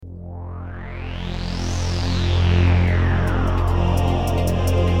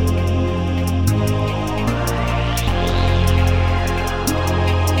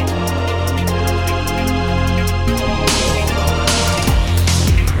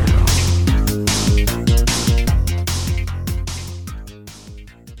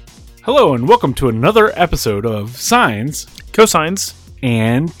Hello and welcome to another episode of Sines, Cosines,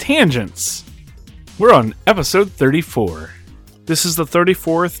 and Tangents. We're on episode 34. This is the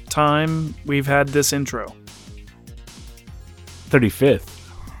 34th time we've had this intro. 35th,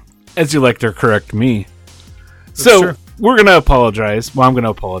 as you like to correct me. That's so, true. we're going to apologize. Well, I'm going to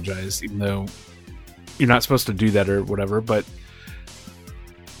apologize, even though you're not supposed to do that or whatever, but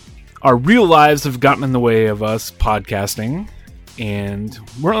our real lives have gotten in the way of us podcasting, and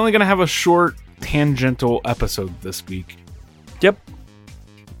we're only going to have a short, tangential episode this week. Yep.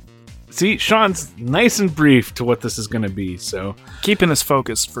 See, Sean's nice and brief to what this is going to be, so... Keeping us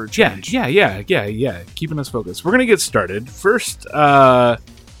focused for a change. Yeah. Keeping us focused. We're going to get started. First,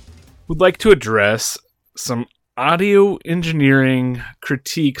 we'd like to address some audio engineering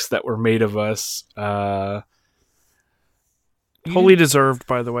critiques that were made of us. Wholly deserved,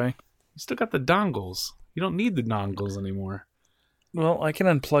 by the way. You still got the dongles. You don't need the dongles anymore. Well, I can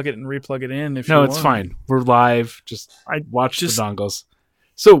unplug it and replug it in if you want. No, it's fine. We're live. I watch just- the dongles.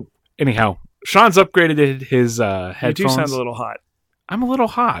 So, anyhow, Sean's upgraded his headphones. You do sound a little hot. I'm a little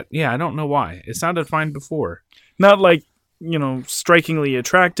hot. Yeah, I don't know why. It sounded fine before. Not like, strikingly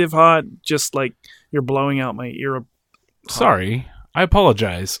attractive hot, just like you're blowing out my ear. Hot. Sorry. I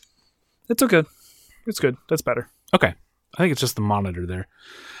apologize. It's okay. It's good. That's better. Okay. I think it's just the monitor there.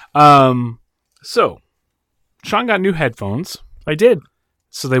 So, Sean got new headphones, I did.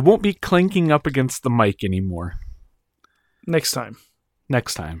 so they won't be clinking up against the mic anymore Next time.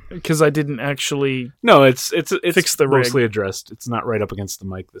 next time. Because I didn't actually... No, it's Fix the rig. mostly addressed. It's not right up against the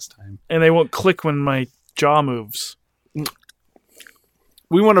mic this time. And they won't click when my jaw moves.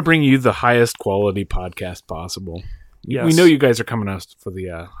 We want to bring you the highest quality podcast possible. Yes. We know you guys are coming to us for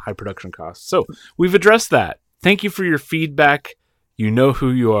the high production costs. So, we've addressed that. Thank you for your feedback. You know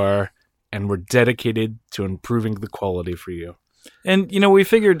who you are, and we're dedicated to improving the quality for you. And, we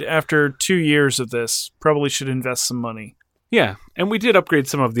figured after 2 years of this, probably should invest some money. Yeah, and we did upgrade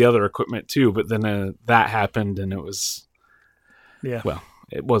some of the other equipment too, but then that happened, and it was... Yeah. Well,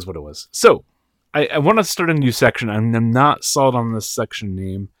 it was what it was. So, I want to start a new section. I'm not sold on this section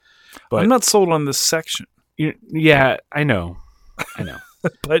name, but... I'm not sold on this section. Yeah, I know.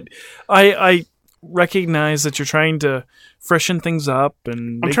 But I recognize that you're trying to freshen things up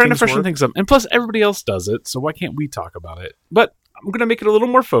and I'm trying to freshen things up. And plus, everybody else does it, so why can't we talk about it? But I'm going to make it a little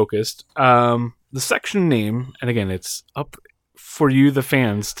more focused. The section name, and again, it's up for you, the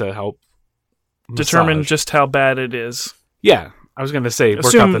fans, to help determine massage. just how bad it is. Yeah, I was going to say,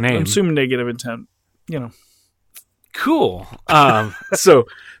 work out the name. Assume negative intent. Cool. So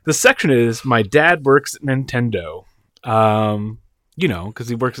the section is my dad works at Nintendo. Because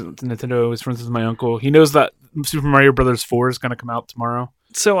he works at Nintendo. He's friends with my uncle. He knows that Super Mario Brothers 4 is going to come out tomorrow.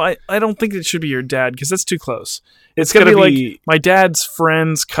 So I don't think it should be your dad because that's too close. It's going going to to be like my dad's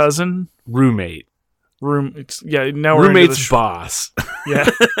friend's cousin. roommate. Now we're into Roommate's boss. Yeah.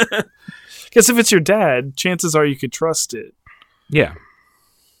 Because if it's your dad, chances are you could trust it. Yeah.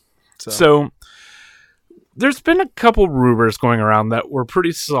 So There's been a couple rumors going around that were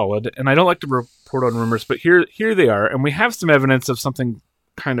pretty solid, and I don't like to report on rumors, but here they are, and we have some evidence of something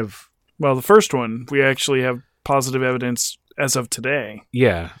kind of... Well, the first one, we actually have positive evidence as of today.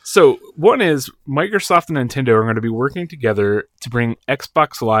 Yeah. So one is Microsoft and Nintendo are going to be working together to bring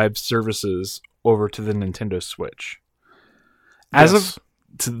Xbox Live services over to the Nintendo Switch. As Yes. of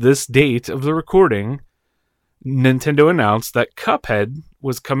to this date of the recording, Nintendo announced that Cuphead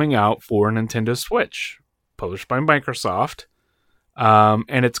was coming out for Nintendo Switch, published by Microsoft,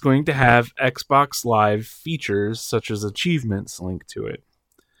 and it's going to have Xbox Live features such as achievements linked to it.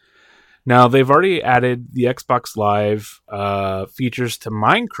 Now, they've already added the Xbox Live features to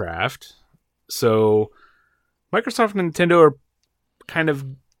Minecraft, so Microsoft and Nintendo are kind of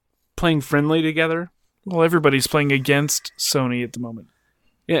playing friendly together. Well, everybody's playing against Sony at the moment.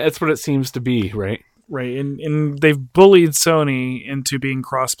 Yeah, that's what it seems to be, right? Right, and they've bullied Sony into being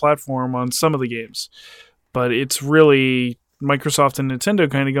cross-platform on some of the games. But it's really Microsoft and Nintendo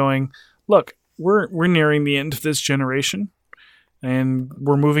kind of going, look, we're nearing the end of this generation, and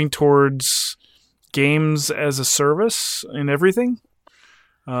we're moving towards games as a service and everything.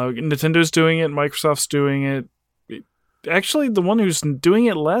 Nintendo's doing it, Microsoft's doing it. Actually, the one who's doing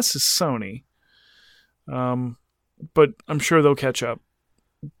it less is Sony. But I'm sure they'll catch up.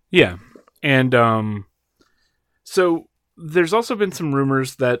 Yeah. And so there's also been some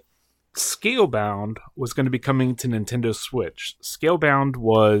rumors that Scalebound was going to be coming to Nintendo Switch. Scalebound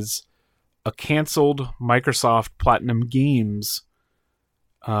was a canceled Microsoft Platinum Games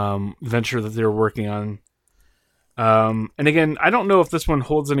venture that they were working on. And again, I don't know if this one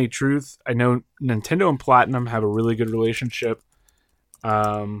holds any truth. I know Nintendo and Platinum have a really good relationship.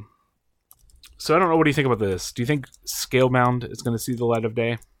 So I don't know. What do you think about this? Do you think Scalebound is going to see the light of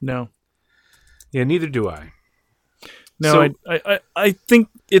day? No. Yeah, neither do I. No, I think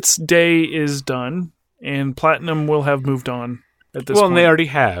its day is done, and Platinum will have moved on at this point. And they already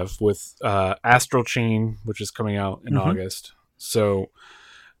have with Astral Chain, which is coming out in August. So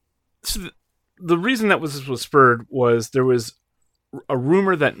the reason that was spurred was there was a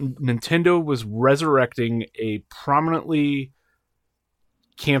rumor that Nintendo was resurrecting a prominently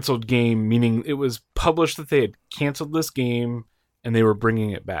canceled game, meaning it was published that they had canceled this game and they were bringing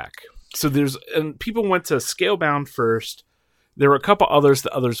it back. So and people went to Scalebound first. There were a couple others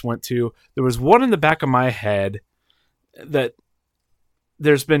that others went to. There was one in the back of my head that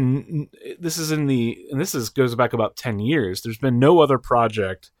goes back about 10 years. There's been no other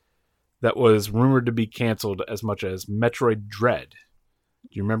project that was rumored to be canceled as much as Metroid Dread. Do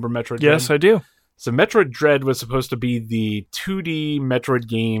you remember Metroid Dread? Yes, I do. So Metroid Dread was supposed to be the 2D Metroid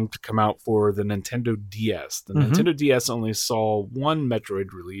game to come out for the Nintendo DS. The Nintendo DS only saw one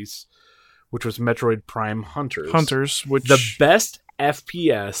Metroid release, which was Metroid Prime Hunters. Which the best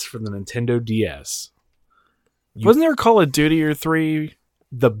FPS for the Nintendo DS. Wasn't there a Call of Duty or 3?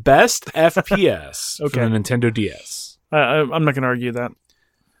 The best FPS for the Nintendo DS. I'm not going to argue that.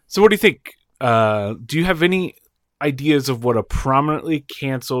 So what do you think? Do you have any ideas of what a prominently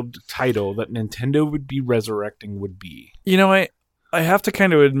canceled title that Nintendo would be resurrecting would be? You know, I have to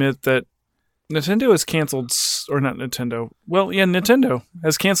kind of admit that Nintendo has canceled, or not Nintendo. Well, yeah, Nintendo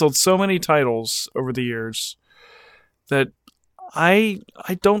has canceled so many titles over the years that I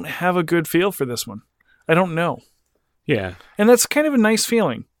don't have a good feel for this one. I don't know. Yeah. And that's kind of a nice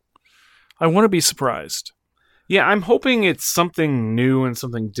feeling. I want to be surprised. Yeah, I'm hoping it's something new and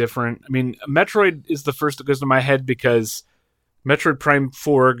something different. I mean, Metroid is the first that goes to my head because Metroid Prime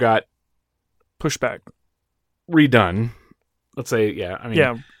 4 got pushback, redone. Let's say, yeah. I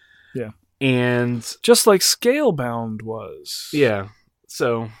mean, yeah. And just like Scalebound was. Yeah.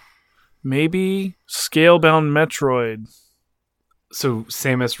 So maybe Scalebound Metroid. So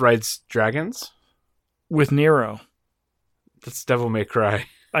Samus rides dragons? With Nero. That's Devil May Cry.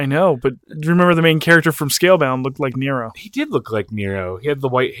 I know, but do you remember the main character from Scalebound looked like Nero? He did look like Nero. He had the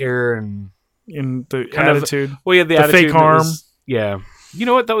white hair and the attitude. He had the attitude, fake arm. Yeah. You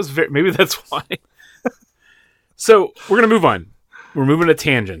know what? That was maybe that's why. So we're gonna move on. We're moving to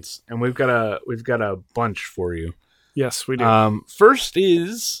tangents, and we've got a bunch for you. Yes, we do. First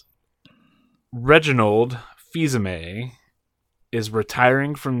is Reginald Fils-Aimé is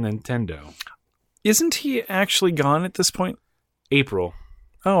retiring from Nintendo. Isn't he actually gone at this point? April.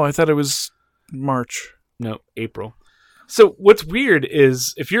 Oh, I thought it was March. No, April. So what's weird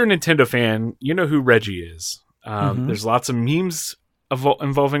is if you're a Nintendo fan, you know who Reggie is. There's lots of memes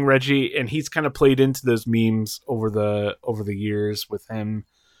involving Reggie, and he's kind of played into those memes over the years with him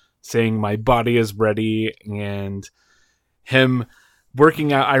saying "my body is ready" and him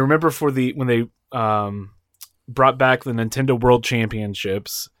working out. I remember when they brought back the Nintendo World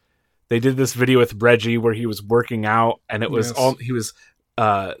Championships, they did this video with Reggie where he was working out, and it was he was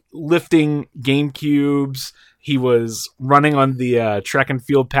lifting GameCubes. He was running on the track and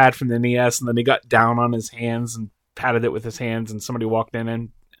field pad from the NES, and then he got down on his hands and patted it with his hands, and somebody walked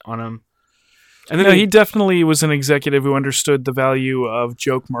in on him. And then he definitely was an executive who understood the value of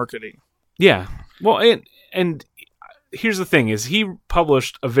joke marketing. Yeah. Well, and here's the thing: is he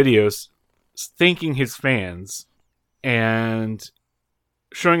published a video thanking his fans and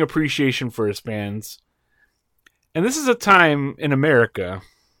showing appreciation for his fans. And this is a time in America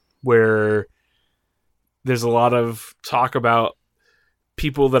where there's a lot of talk about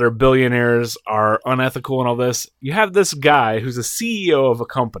people that are billionaires are unethical and all this. You have this guy who's a CEO of a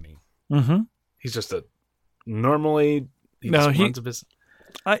company. Mm-hmm. He's just runs a business.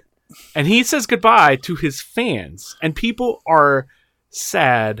 And he says goodbye to his fans. And people are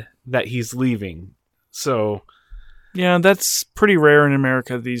sad that he's leaving. So yeah, that's pretty rare in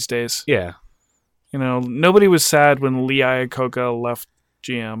America these days. Yeah. You know, nobody was sad when Lee Iacocca left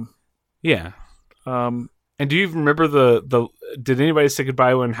GM. Yeah. And do you remember did anybody say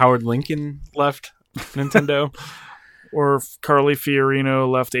goodbye when Howard Lincoln left Nintendo? Or Carly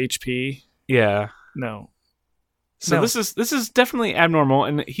Fiorino left HP? Yeah. No. So this is definitely abnormal,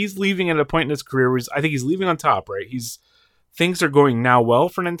 and he's leaving at a point in his career where I think he's leaving on top, right? Things are going now well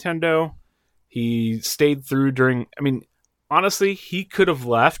for Nintendo. He stayed through honestly, he could have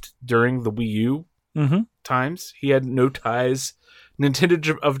left during the Wii U times. He had no ties.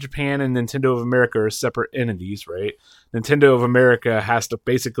 Nintendo of Japan and Nintendo of America are separate entities, right? Nintendo of America has to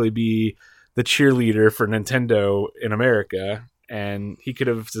basically be the cheerleader for Nintendo in America, and he could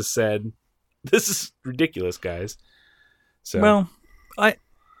have just said, "This is ridiculous, guys." So, well, I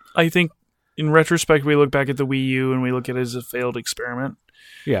think in retrospect, we look back at the Wii U and we look at it as a failed experiment.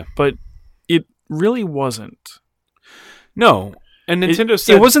 Yeah. But it really wasn't. No. And Nintendo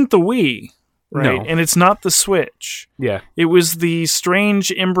said... It wasn't the Wii, right? No. And it's not the Switch. Yeah. It was the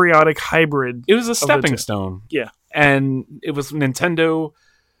strange embryonic hybrid. It was a stepping stone. Yeah. And it was Nintendo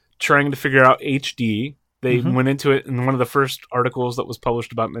trying to figure out HD. They went into it, and one of the first articles that was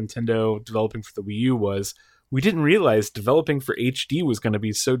published about Nintendo developing for the Wii U was, we didn't realize developing for HD was going to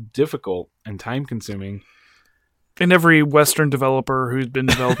be so difficult and time-consuming. And every Western developer who's been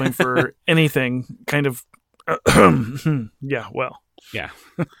developing for anything kind of... yeah, well. Yeah.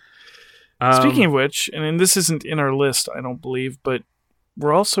 Speaking of which, and this isn't in our list, I don't believe, but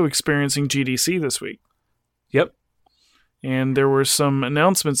we're also experiencing GDC this week. Yep. And there were some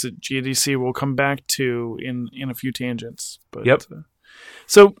announcements that GDC will come back to in a few tangents. But, yep.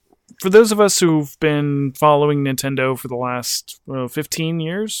 So, for those of us who've been following Nintendo for the last 15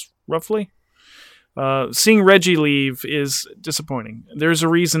 years, roughly, seeing Reggie leave is disappointing. There's a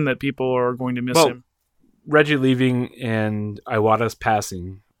reason that people are going to miss him. Reggie leaving and Iwata's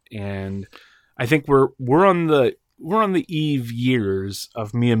passing, and I think we're on the eve years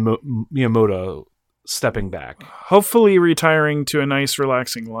of Miyamoto stepping back, hopefully retiring to a nice,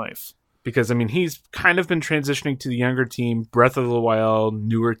 relaxing life. Because I mean, he's kind of been transitioning to the younger team, Breath of the Wild,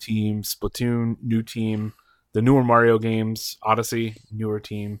 newer team, Splatoon, new team, the newer Mario games, Odyssey, newer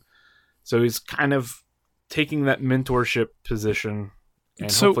team. So he's kind of taking that mentorship position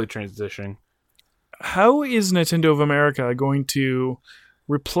and hopefully transitioning. How is Nintendo of America going to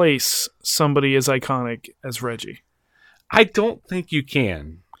replace somebody as iconic as Reggie? I don't think you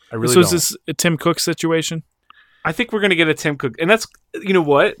can. I really don't. So is this a Tim Cook situation? I think we're going to get a Tim Cook. And that's, you know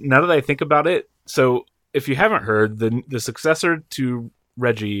what? Now that I think about it, so if you haven't heard, the successor to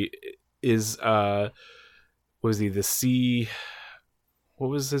Reggie is, what was he, what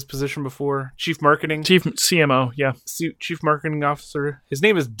was his position before? Chief Marketing? Chief CMO, yeah. Chief Marketing Officer. His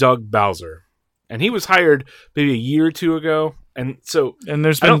name is Doug Bowser. And he was hired maybe a year or two ago. And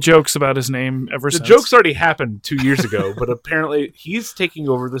there's been jokes about his name ever since. The jokes already happened 2 years ago, but apparently he's taking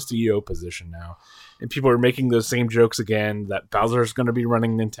over the CEO position now. And people are making those same jokes again, that Bowser's going to be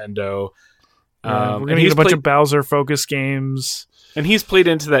running Nintendo. We're going to get a bunch of Bowser-focused games. And he's played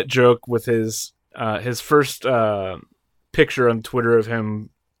into that joke with his first picture on Twitter of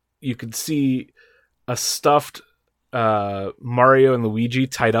him. You could see a stuffed Mario and Luigi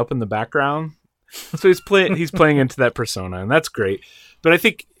tied up in the background. So he's playing into that persona, and that's great. But I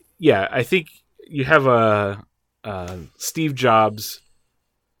think you have a Steve Jobs,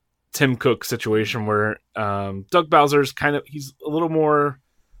 Tim Cook situation where Doug Bowser's he's a little more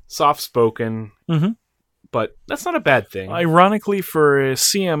soft-spoken, but that's not a bad thing. Ironically, for a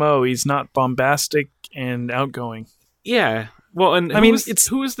CMO, he's not bombastic and outgoing. Yeah. Well, and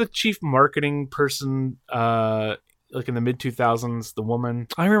who is the chief marketing person like in the mid-2000s, the woman?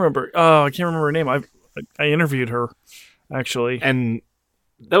 I remember. Oh, I can't remember her name. I interviewed her, actually. And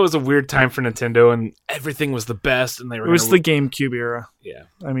that was a weird time for Nintendo, and everything was the best. And it was the GameCube era. Yeah.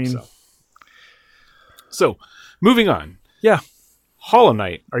 I mean... So, moving on. Yeah. Hollow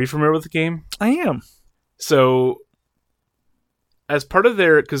Knight. Are you familiar with the game? I am. So, as part of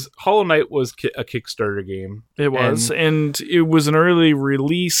because Hollow Knight was a Kickstarter game. It was, and it was an early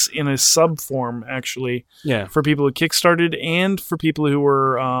release in a sub form, actually. Yeah. For people who Kickstarted and for people who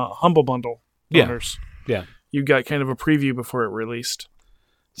were Humble Bundle owners. Yeah. You got kind of a preview before it released.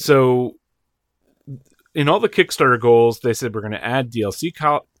 So, in all the Kickstarter goals, they said we're going to add DLC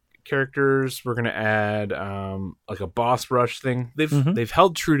characters. We're going to add like a boss rush thing. They've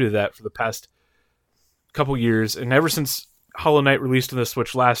held true to that for the past couple years, and ever since Hollow Knight released on the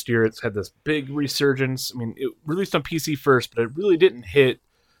Switch last year, it's had this big resurgence. I mean, it released on PC first, but it really didn't hit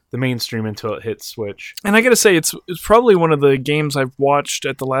the mainstream until it hit Switch. And I gotta say, it's probably one of the games I've watched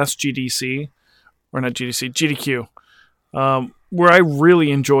at the last GDC, or not GDC, GDQ, where I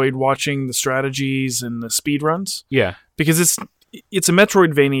really enjoyed watching the strategies and the speedruns. Yeah. Because it's a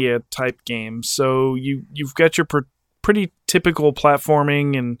Metroidvania type game, so you've got your pretty typical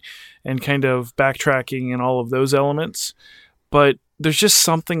platforming and kind of backtracking and all of those elements. But there's just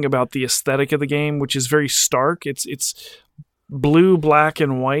something about the aesthetic of the game, which is very stark. It's blue, black,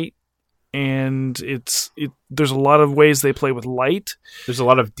 and white, and there's a lot of ways they play with light. There's a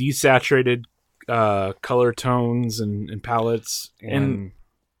lot of desaturated color tones and palettes. And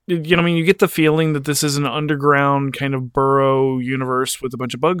you know, I mean, you get the feeling that this is an underground kind of burrow universe with a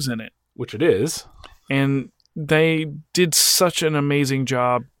bunch of bugs in it. Which it is. And they did such an amazing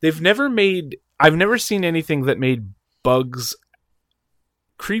job. I've never seen anything that made bugs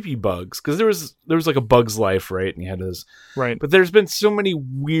creepy bugs, because there was like a Bug's Life, right? And you had those, Right. but there's been so many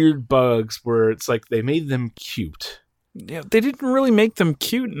weird bugs where it's like they made them cute. Yeah, they didn't really make them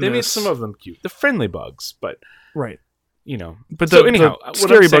cute. They made some of them cute, the friendly bugs, but right. But So anyhow, the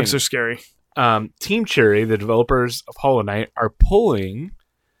scary bugs are scary. Team Cherry, the developers of Hollow Knight, are pulling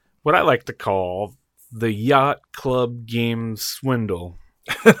what I like to call the Yacht Club game swindle.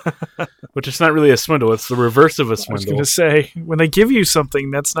 Which is not really a swindle, it's the reverse of a swindle. I was going to say, when they give you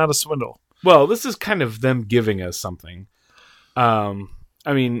something, that's not a swindle. Well, this is kind of them giving us something. I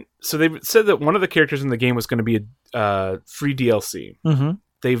mean, so they've said that one of the characters in the game was going to be a free DLC. Mm-hmm.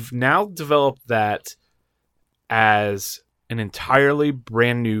 They've now developed that as an entirely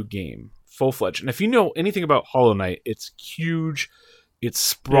brand new game, full-fledged. And if you know anything about Hollow Knight, it's huge, it's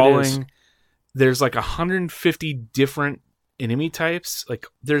sprawling. There's like 150 different enemy types. Like,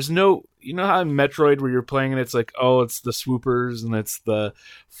 there's no, you know how in Metroid where you're playing and it's like, oh, it's the swoopers and it's the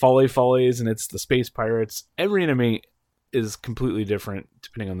follies and it's the space pirates. Every enemy is completely different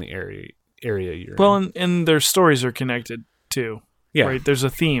depending on the area you're in. Well, and their stories are connected too. Yeah. Right? There's a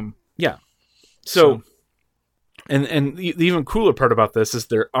theme. Yeah. So and the even cooler part about this is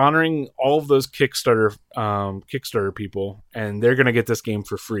they're honoring all of those Kickstarter people, and they're going to get this game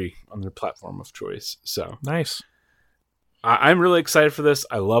for free on their platform of choice. So nice. I'm really excited for this.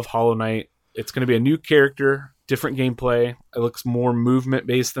 I love Hollow Knight. It's going to be a new character, different gameplay. It looks more movement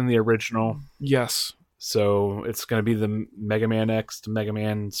based than the original. Yes. So it's going to be the Mega Man X to Mega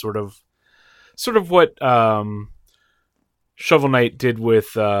Man sort of what Shovel Knight did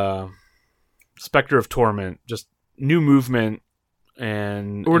with Spectre of Torment, just new movement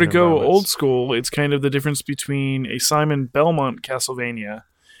and. Or to go old school, it's kind of the difference between a Simon Belmont Castlevania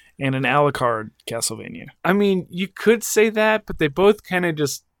and an Alucard Castlevania. I mean, you could say that, but they both kind of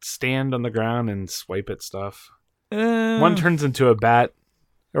just stand on the ground and swipe at stuff. One turns into a bat.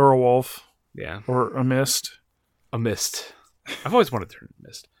 Or a wolf. Yeah. Or a mist. A mist. I've always wanted to turn into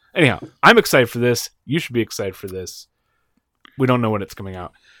mist. Anyhow, I'm excited for this. You should be excited for this. We don't know when it's coming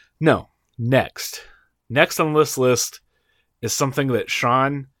out. No. Next on this list is something that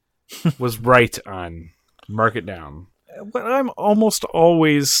Sean was right on. Mark it down. But I'm almost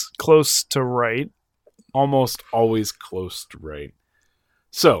always close to right. Almost always close to right.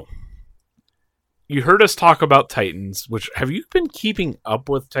 So, you heard us talk about Titans, which, have you been keeping up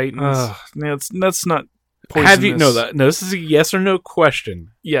with Titans? That's not poisonous. Have you? No, this is a yes or no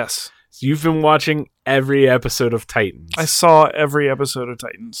question. Yes. So you've been watching every episode of Titans. I saw every episode of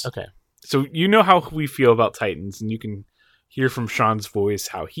Titans. Okay. So you know how we feel about Titans, and you can hear from Sean's voice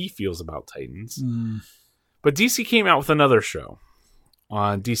how he feels about Titans. But DC came out with another show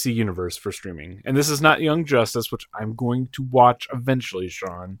on DC Universe for streaming. And this is not Young Justice, which I'm going to watch eventually,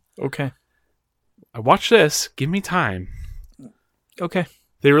 Sean. Okay. I watch this. Give me time. Okay.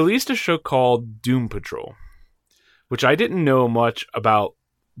 They released a show called Doom Patrol, which I didn't know much about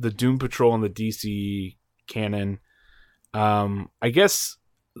the Doom Patrol in the DC canon. I guess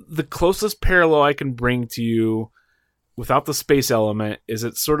the closest parallel I can bring to you without the space element is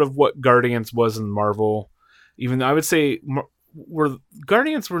it's sort of what Guardians was in Marvel. Even though I would say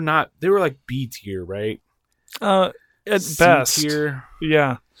Guardians were not, they were like B tier, right? At C best. tier.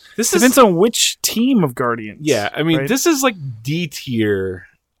 Yeah. This depends on which team of Guardians. Yeah, I mean, right? This is like D tier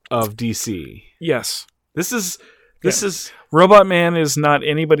of DC. Yes. This is Robot Man is not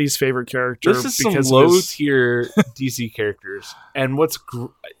anybody's favorite character. This is some low tier DC characters. And what's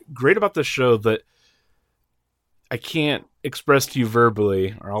great about the show that I can't express to you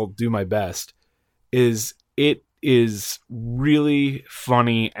verbally, or I'll do my best, is it is really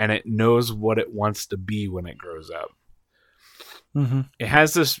funny and it knows what it wants to be when it grows up. Mm-hmm. It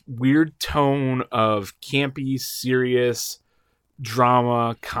has this weird tone of campy, serious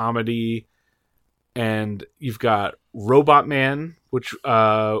drama, comedy, and you've got Robot Man, which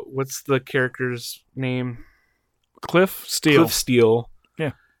what's the character's name? Cliff Steele. Cliff Steele.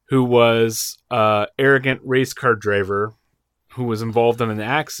 Yeah. Who was arrogant race car driver who was involved in an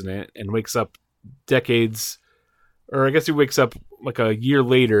accident and wakes up decades, or I guess he wakes up like a year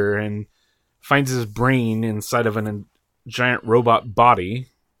later and finds his brain inside of a giant robot body.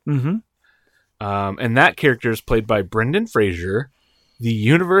 Mm-hmm. And that character is played by Brendan Fraser. The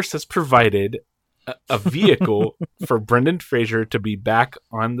universe has provided a vehicle for Brendan Fraser to be back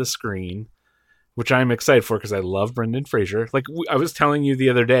on the screen, which I'm excited for because I love Brendan Fraser. Like I was telling you the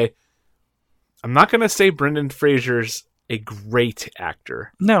other day, I'm not going to say Brendan Fraser's a great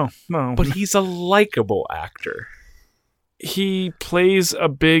actor. No. But he's a likable actor. He plays a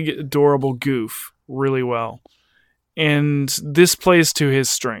big, adorable goof really well. And this plays to his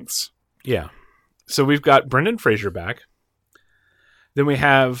strengths. Yeah. So we've got Brendan Fraser back. Then we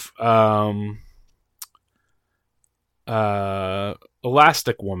have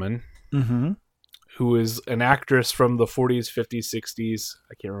Elastic Woman, Mm-hmm. who is an actress from the 40s, 50s, 60s.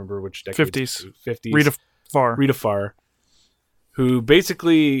 I can't remember which decade. 50s. 50s. Rita Farr, who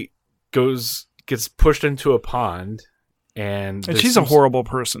basically gets pushed into a pond, and she's a horrible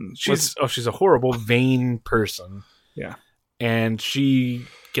person. She's a horrible, vain person. Yeah. And she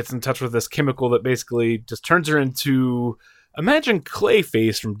gets in touch with this chemical that basically just turns her into, imagine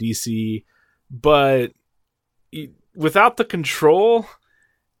Clayface from DC, but without the control,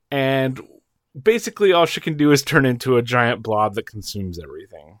 and basically all she can do is turn into a giant blob that consumes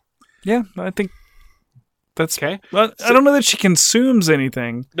everything. Yeah, I think that's okay. Well, I don't know that she consumes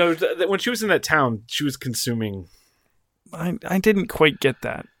anything. No, when she was in that town, she was consuming. I didn't quite get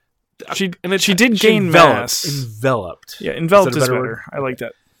that. She she did gain mass. Enveloped. Yeah, enveloped is better. Word? I like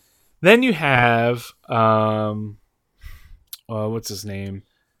that. Then you have what's his name?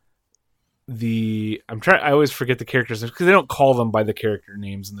 I always forget the characters because they don't call them by the character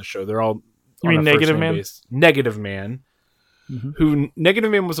names in the show. They're all you mean Negative Man? Based. Negative Man. Mm-hmm. Who Negative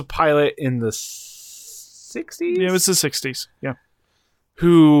Man was a pilot in the 60s? Yeah, it was the 60s. Yeah.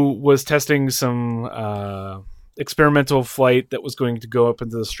 Who was testing some experimental flight that was going to go up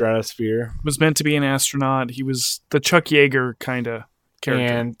into the stratosphere. Was meant to be an astronaut. He was the Chuck Yeager kind of character.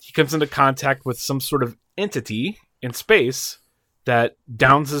 And he comes into contact with some sort of entity in space that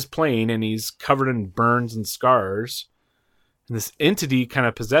downs his plane, and he's covered in burns and scars. And this entity kind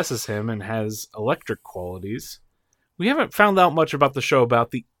of possesses him and has electric qualities. We haven't found out much about the show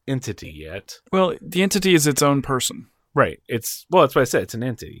about the entity yet. Well, the entity is its own person. Right. That's what I said. It's an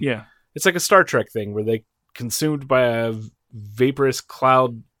entity. Yeah. It's like a Star Trek thing where they consumed by a vaporous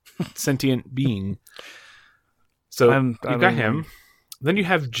cloud sentient being. So you got him. Then you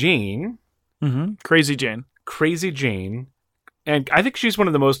have Jane. Mm-hmm. Crazy Jane. And I think she's one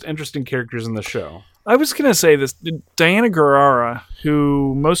of the most interesting characters in the show. I was going to say this. Diana Gurira,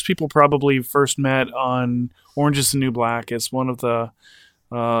 who most people probably first met on Orange is the New Black as one of the,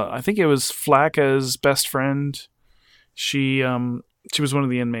 I think it was Flacca's best friend. She was one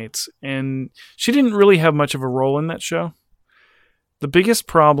of the inmates, and she didn't really have much of a role in that show. The biggest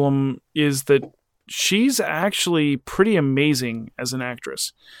problem is that she's actually pretty amazing as an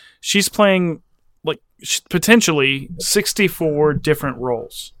actress. She's playing potentially 64 different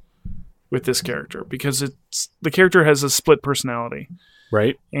roles with this character because the character has a split personality.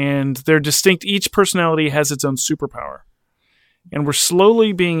 Right. And they're distinct. Each personality has its own superpower. And we're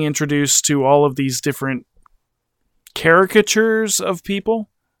slowly being introduced to all of these different caricatures of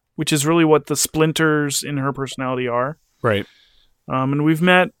people, which is really what the splinters in her personality are. Right. And we've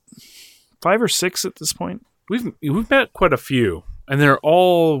met 5 or 6 at this point. We've met quite a few, and they're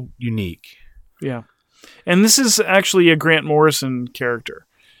all unique. Yeah. And this is actually a Grant Morrison character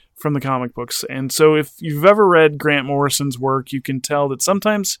from the comic books. And so if you've ever read Grant Morrison's work, you can tell that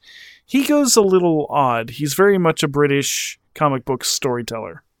sometimes he goes a little odd. He's very much a British comic book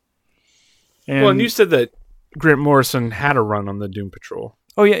storyteller. And you said that Grant Morrison had a run on the Doom Patrol.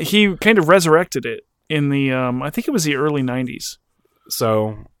 Oh, yeah. He kind of resurrected it in the, I think it was the early 90s.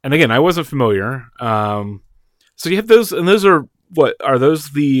 So, and again, I wasn't familiar. So you have those, and those are, what, are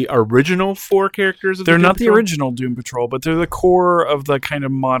those the original 4 characters of They're the Doom not Patrol? the original Doom Patrol, but they're the core of the kind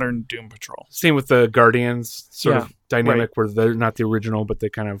of modern Doom Patrol. Same with the Guardians sort of dynamic right. where they're not the original, but they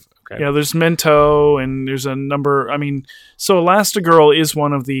kind of... Okay. Yeah, there's Mento, and there's a number... I mean, so Elastigirl is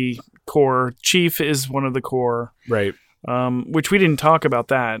one of the core. Chief is one of the core. Right. Which we didn't talk about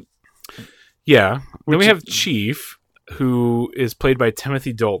that. Yeah. Then we have Chief, who is played by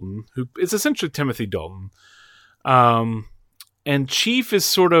Timothy Dalton, who is essentially Timothy Dalton. And Chief is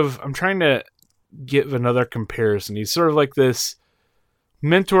sort of, I'm trying to give another comparison. He's sort of like this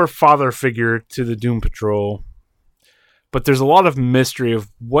mentor father figure to the Doom Patrol, but there's a lot of mystery of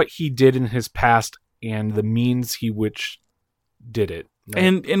what he did in his past and the means he which did it.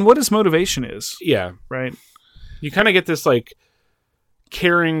 Right? And what his motivation is. Yeah. Right. You kind of get this like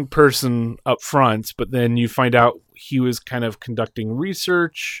caring person up front, but then you find out he was kind of conducting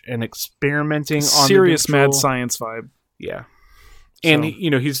research and experimenting on serious the Doom Patrol. mad science vibe. Yeah. And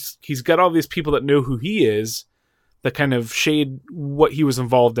he's got all these people that know who he is that kind of shade what he was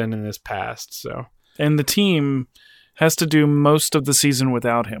involved in his past. So, and the team has to do most of the season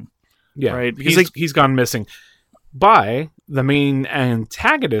without him. Yeah, right. Because he's gone missing by the main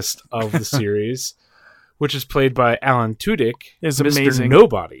antagonist of the series, which is played by Alan Tudyk, is Mr. amazing.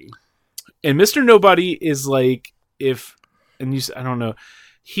 Nobody. And Mr. Nobody is like I don't know,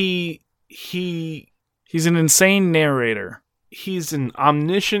 he's an insane narrator. He's an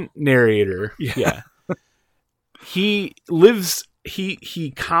omniscient narrator. Yeah. He lives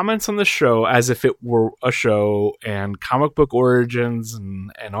he comments on the show as if it were a show and comic book origins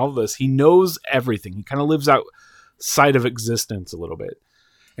and all this. He knows everything. He kind of lives outside of existence a little bit.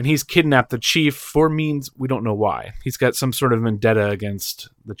 And he's kidnapped the chief for means we don't know why. He's got some sort of vendetta against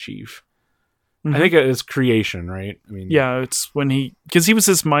the chief. I think it's creation, right? I mean, yeah, it's when because he was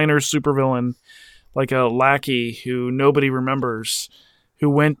this minor supervillain, like a lackey who nobody remembers, who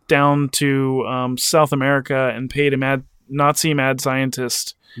went down to South America and paid a Nazi mad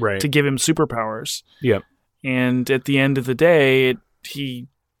scientist to give him superpowers. Yep. And at the end of the day,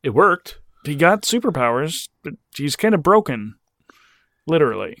 it worked. He got superpowers, but he's kind of broken,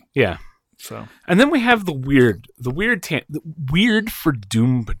 literally. Yeah. So, and then we have the weird for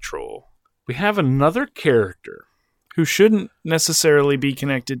Doom Patrol. We have another character who shouldn't necessarily be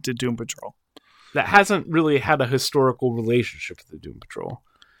connected to Doom Patrol. That hasn't really had a historical relationship with the Doom Patrol.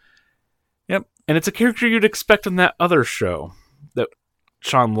 Yep. And it's a character you'd expect on that other show that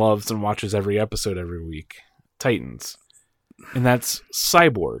Sean loves and watches every episode every week, Titans. And that's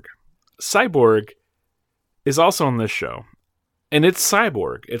Cyborg. Cyborg is also on this show. And it's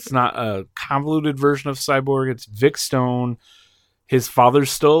Cyborg. It's not a convoluted version of Cyborg. It's Vic Stone. His father's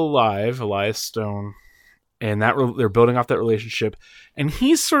still alive, Elias Stone, and they're building off that relationship. And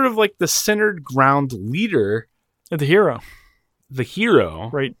he's sort of like the centered ground leader. The hero. The hero.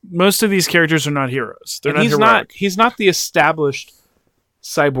 Right. Most of these characters are not heroes. They're not heroic. He's not the established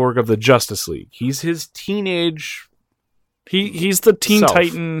Cyborg of the Justice League. He's his teenage... He's the Teen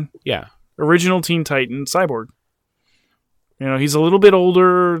Titan... Yeah. Original Teen Titan Cyborg. You know, he's a little bit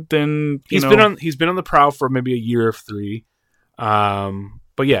older than... He's been on the prowl for maybe a year or 3.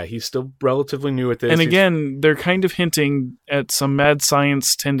 But yeah, he's still relatively new at this. And again, they're kind of hinting at some mad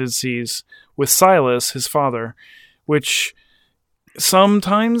science tendencies with Silas, his father, which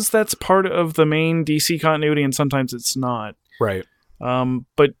sometimes that's part of the main DC continuity and sometimes it's not. Right.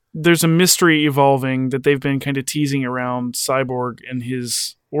 But there's a mystery evolving that they've been kind of teasing around Cyborg and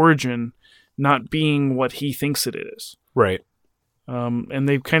his origin not being what he thinks it is. Right. And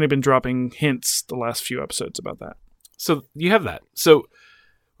they've kind of been dropping hints the last few episodes about that. So you have that. So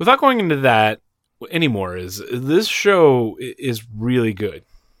without going into that anymore, this show is really good.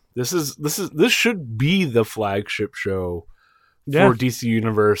 This should be the flagship show for DC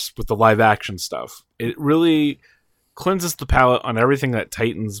Universe with the live action stuff. It really cleanses the palate on everything that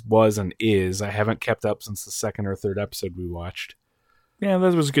Titans was and is. I haven't kept up since the second or third episode we watched. Yeah,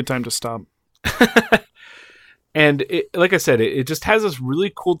 that was a good time to stop. And like I said, it just has this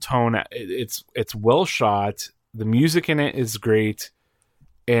really cool tone. It's well shot. The music in it is great,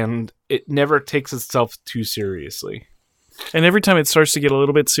 and it never takes itself too seriously. And every time it starts to get a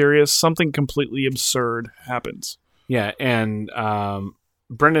little bit serious, something completely absurd happens. Yeah, and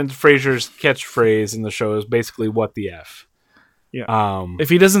Brendan Fraser's catchphrase in the show is basically "What the F." Yeah. If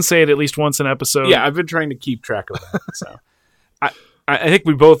he doesn't say it at least once an episode. Yeah, I've been trying to keep track of that. So I think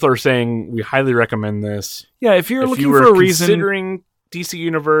we both are saying we highly recommend this. Yeah, if you're looking for a reason, considering DC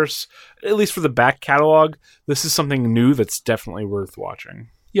Universe, at least for the back catalog, this is something new that's definitely worth watching.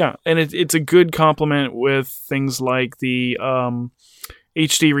 Yeah, and it's a good complement with things like the HD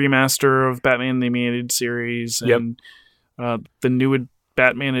remaster of Batman the Animated Series and the new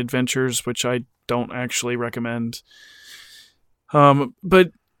Batman Adventures, which I don't actually recommend.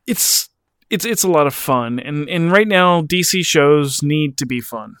 But it's a lot of fun, and right now DC shows need to be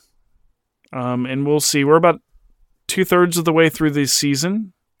fun. And we'll see. We're about 2/3 of the way through this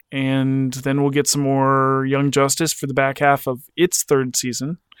season, and then we'll get some more Young Justice for the back half of its 3rd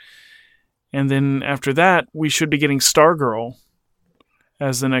season. And then after that, we should be getting Stargirl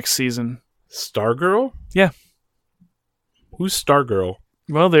as the next season. Stargirl? Yeah. Who's Stargirl?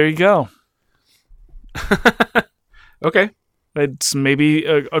 Well, there you go. Okay. It's maybe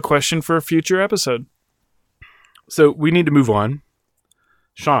a question for a future episode. So we need to move on.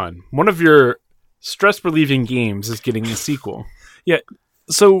 Sean, one of your stress-relieving games is getting a sequel. Yeah.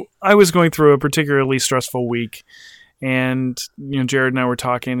 So I was going through a particularly stressful week, and Jared and I were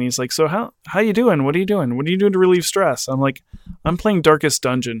talking, and he's like, "So how you doing? What are you doing? What are you doing to relieve stress?" I'm like, "I'm playing Darkest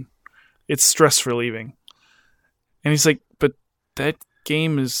Dungeon. It's stress relieving." And he's like, "But that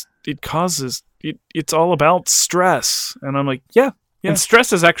game it's all about stress." And I'm like, yeah. And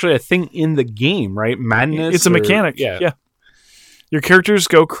stress is actually a thing in the game, right? Madness. It's a mechanic. Yeah. Your characters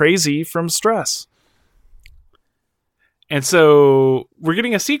go crazy from stress. And so we're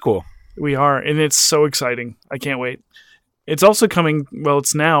getting a sequel. We are, and it's so exciting. I can't wait. It's also coming,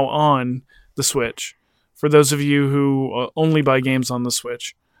 it's now on the Switch. For those of you who only buy games on the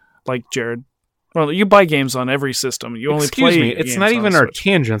Switch, like Jared. Well, you buy games on every system. You only play Excuse me, it's not even our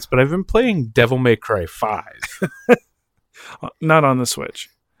tangents, but I've been playing Devil May Cry 5. Not on the Switch.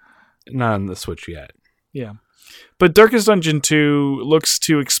 Not on the Switch yet. Yeah. But Darkest Dungeon 2 looks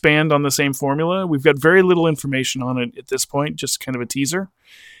to expand on the same formula. We've got very little information on it at this point, just kind of a teaser.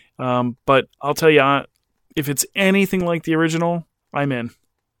 But I'll tell you, if it's anything like the original, I'm in.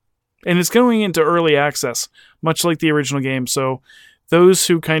 And it's going into early access, much like the original game. So those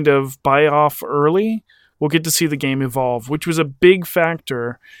who kind of buy off early will get to see the game evolve, which was a big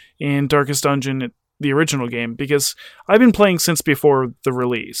factor in Darkest Dungeon, the original game, because I've been playing since before the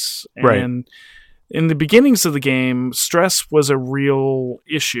release. And in the beginnings of the game, stress was a real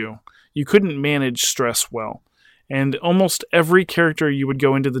issue. You couldn't manage stress well. And almost every character you would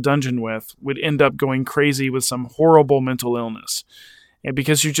go into the dungeon with would end up going crazy with some horrible mental illness. And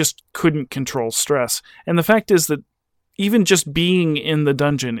because you just couldn't control stress. And the fact is that even just being in the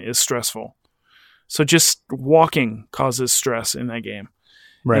dungeon is stressful. So just walking causes stress in that game.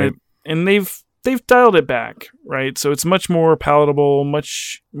 Right. And they've dialed it back, right? So it's much more palatable,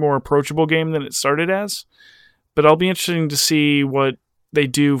 much more approachable game than it started as. But I'll be interested to see what they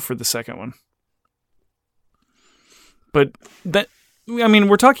do for the second one. But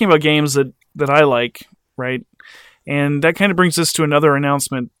we're talking about games that I like, right? And that kind of brings us to another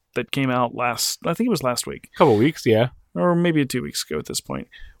announcement that came out I think it was last week. A couple weeks, yeah. Or maybe 2 weeks ago at this point,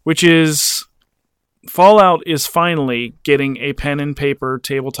 which is Fallout is finally getting a pen and paper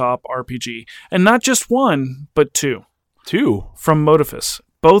tabletop RPG. And not just one, but two. Two? From Modiphius.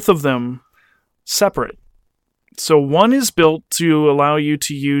 Both of them separate. So one is built to allow you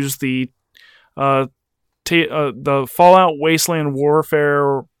to use the Fallout Wasteland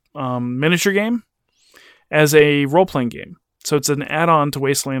Warfare miniature game as a role-playing game. So it's an add-on to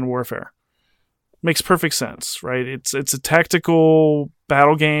Wasteland Warfare. Makes perfect sense, right? It's a tactical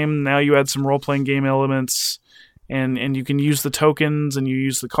battle game. Now you add some role-playing game elements, and you can use the tokens, and you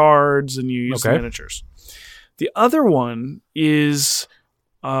use the cards, and you use the miniatures. The other one is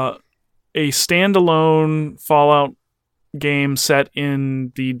a standalone Fallout game set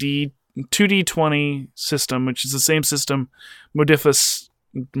in the 2D20 system, which is the same system Modiphius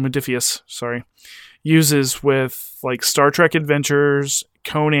uses with like Star Trek Adventures,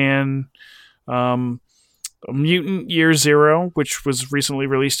 Conan, Mutant Year Zero, which was recently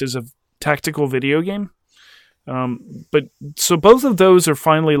released as a tactical video game. But so both of those are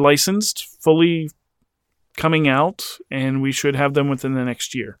finally licensed, fully coming out, and we should have them within the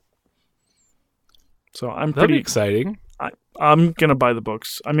next year. So That'd be exciting. I'm going to buy the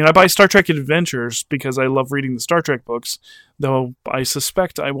books. I mean, I buy Star Trek Adventures because I love reading the Star Trek books, though I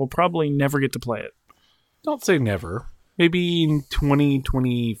suspect I will probably never get to play it. Don't say never. Maybe in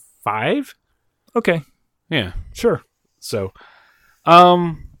 2025? Okay. Yeah. Sure. So,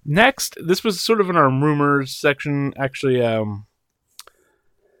 next, this was sort of in our rumors section. Actually, I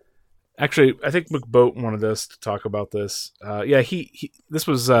think McBoat wanted us to talk about this.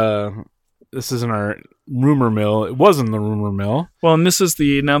 This is in our rumor mill. It was in the rumor mill. Well, and this is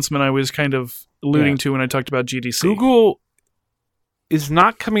the announcement I was kind of alluding to when I talked about GDC. Google is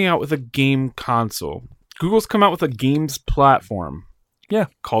not coming out with a game console. Google's come out with a games platform. Yeah.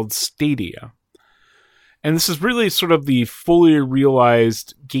 Called Stadia. And this is really sort of the fully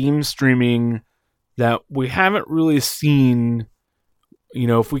realized game streaming that we haven't really seen. You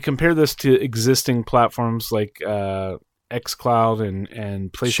know, if we compare this to existing platforms like xCloud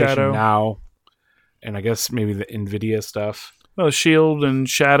and PlayStation Shadow. Now, and I guess maybe the Nvidia stuff. Well, Shield and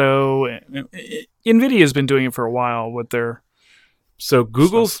Shadow. Nvidia's been doing it for a while with their... So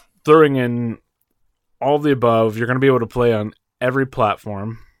Google's throwing in all the above. You're going to be able to play on every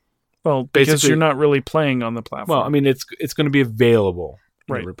platform. Well, because you're not really playing on the platform. Well, I mean, it's going to be available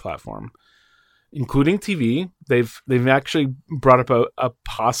on right. every platform, including TV. They've actually brought up a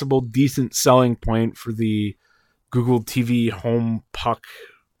possible decent selling point for the Google TV Home Puck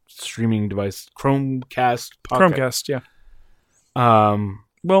streaming device, Chromecast Pocket. Chromecast, yeah.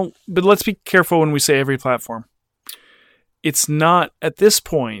 Well, but let's be careful when we say every platform. It's not, at this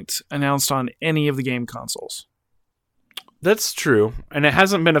point, announced on any of the game consoles. That's true. And it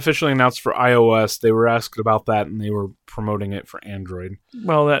hasn't been officially announced for iOS. They were asked about that, and they were promoting it for Android.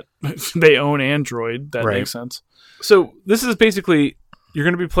 Well, that they own Android. That makes sense. So this is basically, you're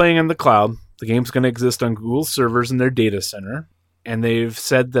going to be playing in the cloud. The game's going to exist on Google's servers in their data center. And they've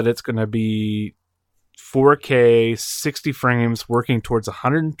said that it's going to be 4K, 60 frames, working towards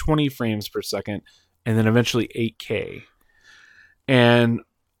 120 frames per second, and then eventually 8K. And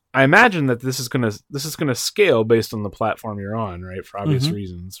I imagine that this is gonna scale based on the platform you're on, right? For obvious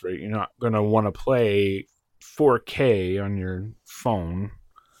reasons, right? You're not gonna want to play 4K on your phone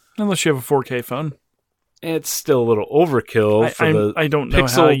unless you have a 4K phone. It's still a little overkill for the I don't know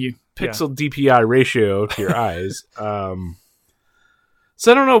how you pixel DPI ratio to your eyes.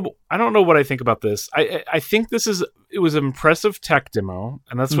 So I don't know what I think about this. I think it was an impressive tech demo,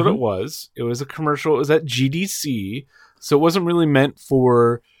 and that's what it was. It was a commercial. It was at GDC, so it wasn't really meant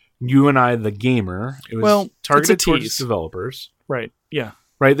for you and I, the gamer. It was targeted towards developers. Right. Yeah.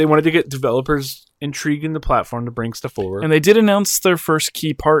 Right. They wanted to get developers intrigued in the platform to bring stuff forward. And they did announce their first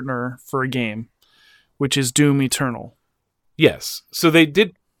key partner for a game, which is Doom Eternal. Yes. So they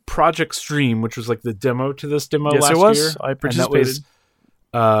did Project Stream, which was like the demo to this demo last year. Yes, it was. I participated.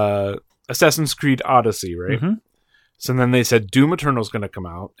 Assassin's Creed Odyssey, right? Mm-hmm. So then they said Doom Eternal is going to come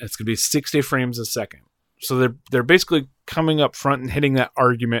out. It's going to be 60 frames a second. So they're basically coming up front and hitting that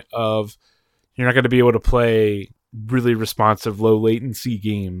argument of you're not going to be able to play really responsive, low latency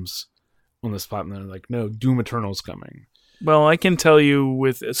games on this platform. They're like, no, Doom Eternal is coming. Well, I can tell you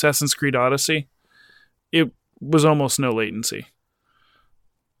with Assassin's Creed Odyssey, it was almost no latency.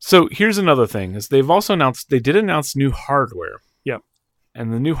 So here's another thing: is they did announce new hardware. Yep.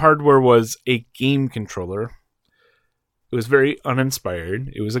 And the new hardware was a game controller. It was very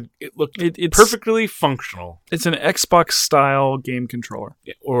uninspired. It looked perfectly functional. It's an Xbox style game controller,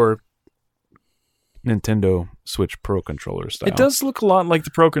 or Nintendo Switch Pro controller style. It does look a lot like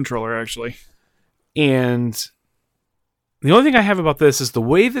the Pro controller, actually. And the only thing I have about this is the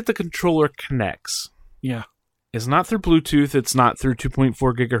way that the controller connects. Yeah. It's not through Bluetooth. It's not through 2.4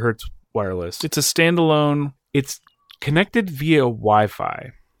 gigahertz wireless. It's a standalone. It's connected via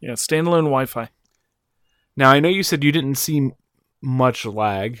Wi-Fi. Yeah, standalone Wi-Fi. Now, I know you said you didn't see much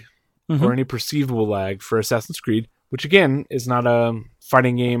lag or any perceivable lag for Assassin's Creed, which, again, is not a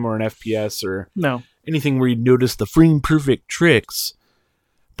fighting game or an FPS or anything where you notice the frame-perfect tricks.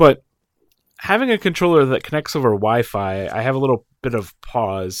 But having a controller that connects over Wi-Fi, I have a little bit of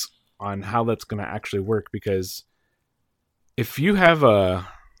pause on how that's going to actually work, because if you have a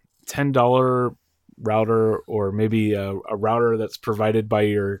 $10 router or maybe a router that's provided by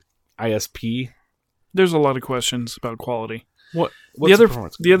your ISP, there's a lot of questions about quality. What's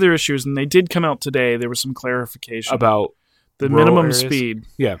the other issues, and they did come out today, there was some clarification about the minimum areas. speed.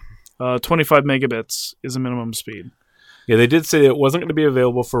 Yeah. 25 megabits is a minimum speed. Yeah, they did say it wasn't going to be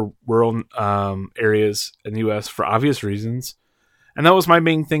available for rural areas in the U.S. for obvious reasons. And that was my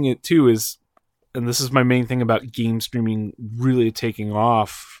main thing, too, and this is my main thing about game streaming really taking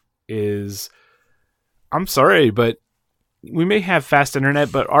off, is I'm sorry, but we may have fast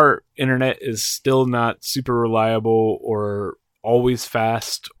internet, but our internet is still not super reliable or always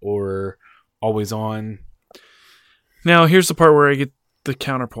fast or always on. Now, here's the part where I get the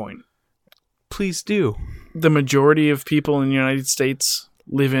counterpoint. Please do. The majority of people in the United States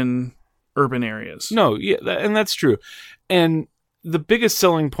live in urban areas. No, yeah, and that's true. And the biggest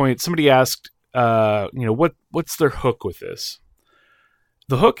selling point, somebody asked, what's their hook with this?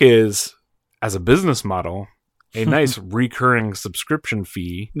 The hook is, as a business model, a nice recurring subscription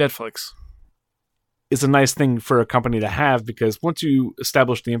fee. Netflix is a nice thing for a company to have, because once you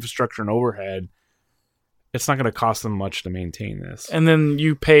establish the infrastructure and overhead, it's not going to cost them much to maintain this. And then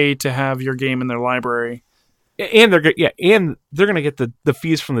you pay to have your game in their library. And they're going to get the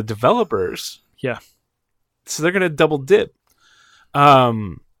fees from the developers. Yeah. So they're going to double dip.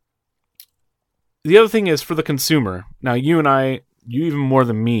 The other thing is for the consumer. Now, you even more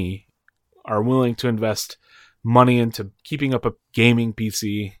than me, are willing to invest money into keeping up a gaming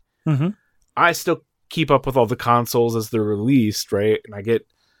PC. Mm-hmm. I still keep up with all the consoles as they're released, right? And I get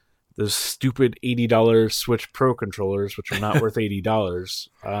those stupid $80 Switch Pro controllers, which are not worth $80.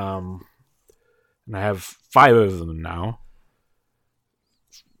 And I have 5 of them now.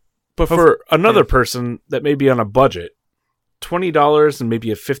 But for another person that may be on a budget, $20 and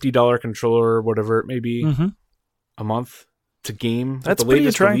maybe a $50 controller or whatever it may be a month to game that's with the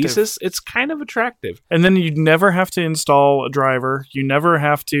latest attractive. releases, it's kind of attractive. And then you never have to install a driver. You never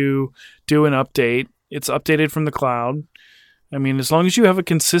have to do an update. It's updated from the cloud. I mean, as long as you have a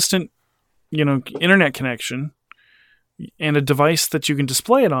consistent, internet connection and a device that you can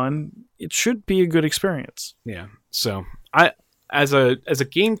display it on, it should be a good experience. Yeah. So I, as a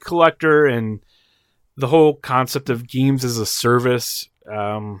game collector, and the whole concept of games as a service,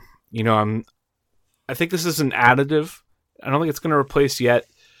 I think this is an additive. I don't think it's going to replace yet.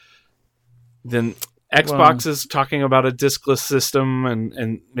 Then Xbox is talking about a diskless system,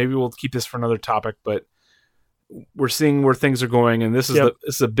 and maybe we'll keep this for another topic, but we're seeing where things are going, and this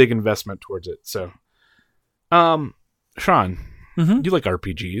is a big investment towards it. So, Sean, you like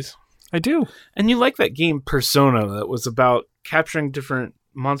RPGs. I do. And you like that game Persona that was about capturing different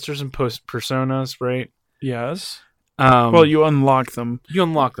monsters and personas, right? Yes. Well, you unlock them. You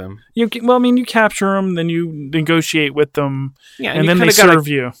unlock them. You capture them, then you negotiate with them, Yeah, and then they serve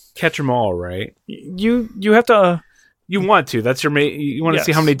you. Catch them all, right? You have to. You want to. That's your main. You want to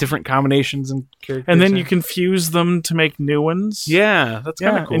see how many different combinations and characters. And then you can fuse them to make new ones. Yeah, that's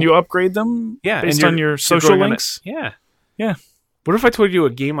kind of cool. And you upgrade them based on your social links. Yeah. Yeah. What if I told you a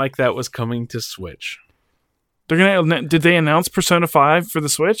game like that was coming to Switch? Did they announce Persona 5 for the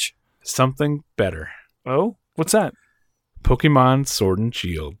Switch? Something better. Oh, what's that? Pokemon Sword and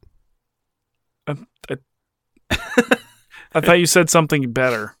Shield. I thought you said something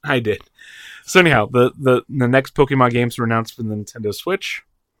better. I did. So anyhow, the next Pokemon games were announced for the Nintendo Switch.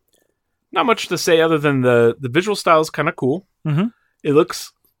 Not much to say other than the visual style is kind of cool. Mm-hmm. It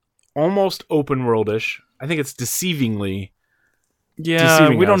looks almost open worldish. I think it's deceivingly. Yeah,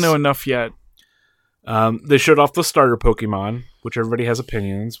 we don't know enough yet. They showed off the starter Pokemon, which everybody has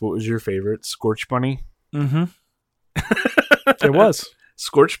opinions. What was your favorite? Scorch Bunny? Mm-hmm. It was.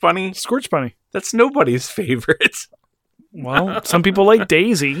 Scorch Bunny? Scorch Bunny. That's nobody's favorite. Well, some people like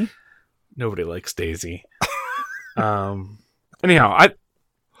Daisy. Nobody likes Daisy. Anyhow,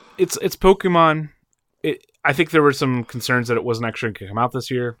 it's Pokemon. I think there were some concerns that it wasn't actually going to come out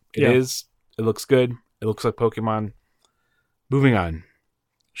this year. It is. It looks good. It looks like Pokemon. Moving on.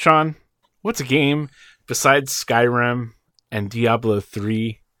 Sean, what's a game besides Skyrim and Diablo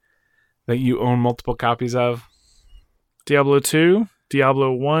 3 that you own multiple copies of? Diablo 2,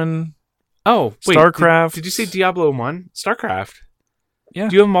 Diablo 1. Oh, wait. StarCraft. Did you say Diablo 1? StarCraft. Yeah.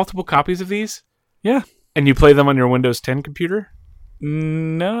 Do you have multiple copies of these? Yeah. And you play them on your Windows 10 computer?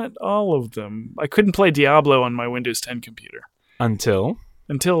 Not all of them. I couldn't play Diablo on my Windows 10 computer. Until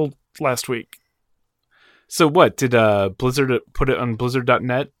last week. So what? Did Blizzard put it on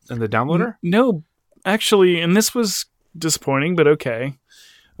Blizzard.net and the downloader? No, actually, and this was disappointing, but okay.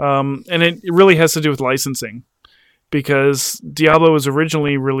 And it really has to do with licensing. Because Diablo was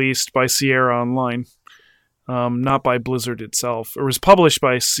originally released by Sierra Online, not by Blizzard itself. It was published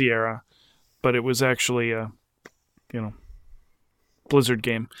by Sierra, but it was actually a, Blizzard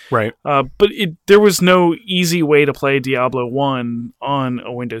game. Right. But there was no easy way to play Diablo 1 on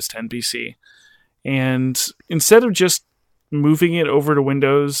a Windows 10 PC. And instead of just moving it over to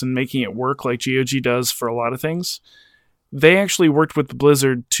Windows and making it work like GOG does for a lot of things, they actually worked with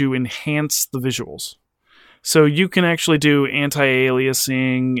Blizzard to enhance the visuals. So you can actually do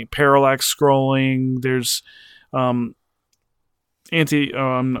anti-aliasing, parallax scrolling. There's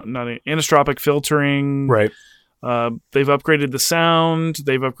anisotropic filtering. Right. They've upgraded the sound.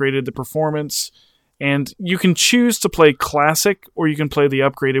 They've upgraded the performance. And you can choose to play classic or you can play the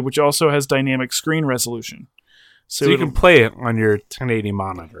upgraded, which also has dynamic screen resolution. So you can play it on your 1080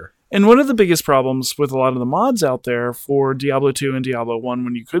 monitor. And one of the biggest problems with a lot of the mods out there for Diablo 2 and Diablo 1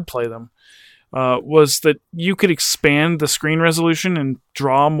 when you could play them was that you could expand the screen resolution and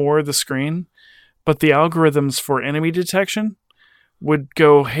draw more of the screen, but the algorithms for enemy detection would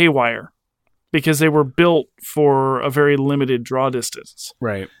go haywire because they were built for a very limited draw distance.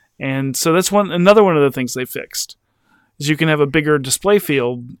 Right. And so that's another one of the things they fixed is you can have a bigger display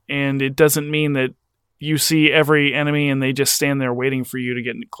field, and it doesn't mean that you see every enemy and they just stand there waiting for you to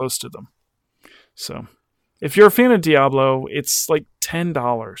get close to them. So if you're a fan of Diablo, it's like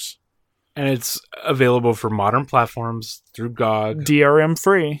 $10. And it's available for modern platforms through GOG. DRM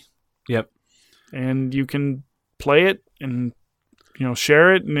free. Yep. And you can play it and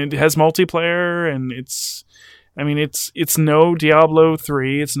share it, and it has multiplayer, and it's no Diablo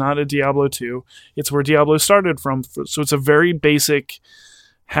 3, it's not a Diablo 2. It's where Diablo started from. So it's a very basic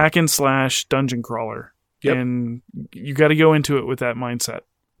hack and slash dungeon crawler. Yep. And you got to go into it with that mindset.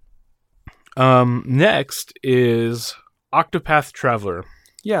 Next is Octopath Traveler.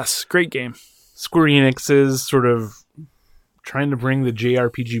 Yes, great game. Square Enix is sort of trying to bring the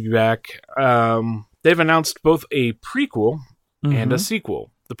JRPG back. They've announced both a prequel and a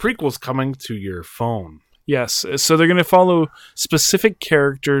sequel. The prequel's coming to your phone. Yes, so they're going to follow specific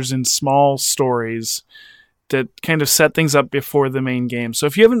characters in small stories that kind of set things up before the main game. So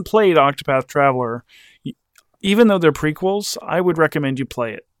if you haven't played Octopath Traveler, even though they're prequels, I would recommend you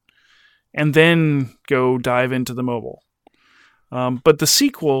play it. And then go dive into the mobile. But the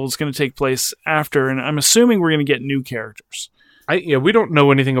sequel is going to take place after, and I'm assuming we're going to get new characters. We don't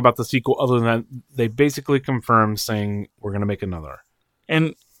know anything about the sequel other than that they basically confirmed saying we're going to make another.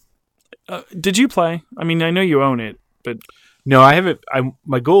 And did you play? I mean, I know you own it, but... No, I haven't.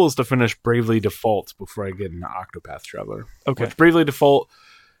 My goal is to finish Bravely Default before I get into Octopath Traveler. Okay. Which Bravely Default,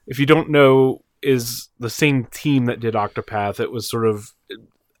 if you don't know, is the same team that did Octopath. It was sort of...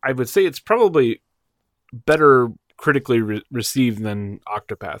 I would say it's probably better critically received than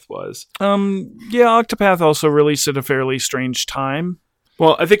Octopath was. Yeah, Octopath also released at a fairly strange time.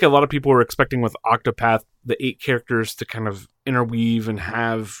 Well, I think a lot of people were expecting with Octopath the 8 characters to kind of interweave and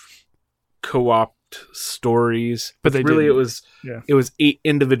have co-op stories, but they really didn't. it was 8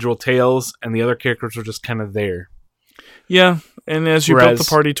 individual tales, and the other characters were just kind of there. Yeah, and as you built the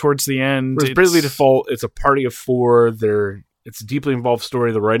party towards the end, whereas Bravely Default, it's a party of 4. It's a deeply involved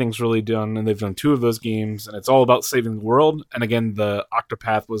story. The writing's really done, and they've done 2 of those games, and it's all about saving the world. And again, the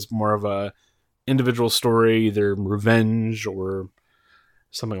Octopath was more of a individual story, either revenge or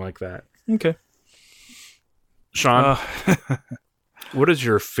something like that. Okay. Sean, what is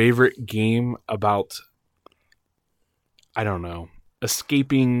your favorite game about, I don't know,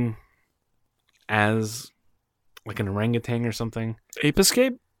 escaping as like an orangutan or something? Ape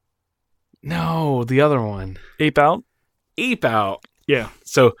Escape? No, the other one. Ape Out? Ape Out. Yeah.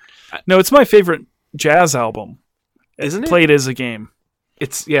 So, no, it's my favorite jazz album. Isn't it? Played as a game.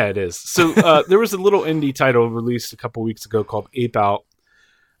 It is. So there was a little indie title released a couple weeks ago called Ape Out.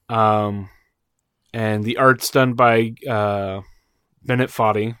 And the art's done by Bennett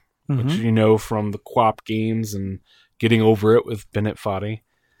Foddy, which you know from the QWOP games and Getting Over It with Bennett Foddy.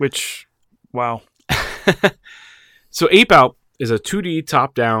 Which, wow. So Ape Out is a 2D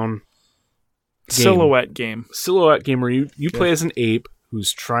top-down silhouette game where you play as an ape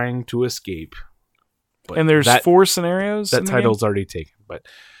who's trying to escape. But and there's 4 scenarios? That title's already taken. But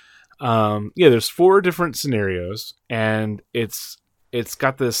there's 4 different scenarios, and it's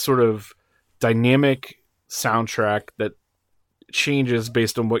got this sort of dynamic soundtrack that changes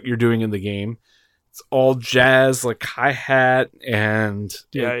based on what you're doing in the game. It's all jazz, like hi-hat, and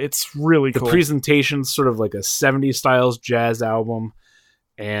it's really cool. The presentation's sort of like a 70s styles jazz album,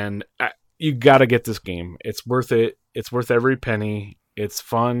 and you got to get this game. It's worth it. It's worth every penny. It's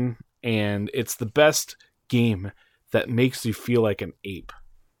fun, and it's the best game that makes you feel like an ape.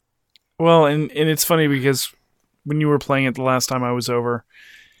 Well, and it's funny because when you were playing it the last time I was over,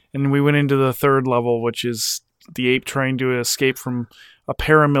 and we went into the 3rd level, which is the ape trying to escape from a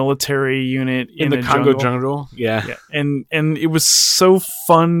paramilitary unit in the Congo jungle. Yeah. And it was so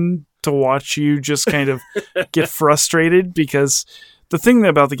fun to watch you just kind of get frustrated, because the thing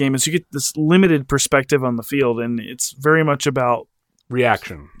about the game is you get this limited perspective on the field, and it's very much about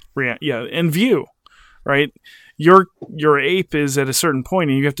reaction. And view, right? Your ape is at a certain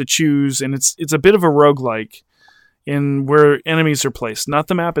point, and you have to choose, and it's a bit of a roguelike in where enemies are placed, not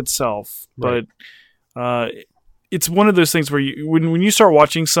the map itself, right. But it's one of those things where when you start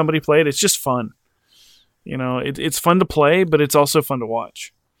watching somebody play it, it's just fun. You know, it's fun to play, but it's also fun to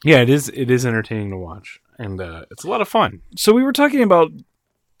watch. Yeah, it is entertaining to watch, and it's a lot of fun. So we were talking about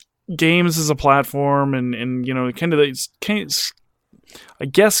games as a platform, and you know, kind of I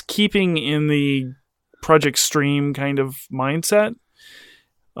guess keeping in the Project Stream kind of mindset.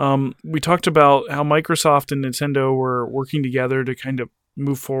 We talked about how Microsoft and Nintendo were working together to kind of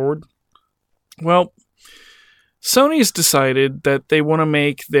move forward. Well, Sony's decided that they want to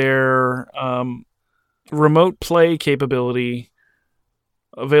make their remote play capability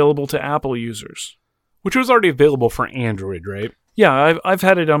available to Apple users. Which was already available for Android, right? Yeah, I've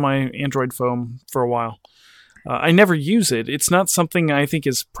had it on my Android phone for a while. I never use it. It's not something I think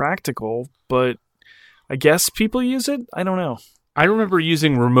is practical, but I guess people use it? I don't know. I remember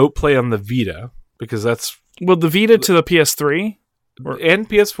using remote play on the Vita, because that's... Well, the Vita to the PS3? And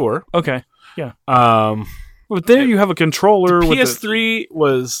PS4. Okay, yeah. But there you have a controller. The PS3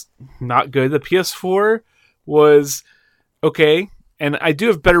 was not good. The PS4 was okay. And I do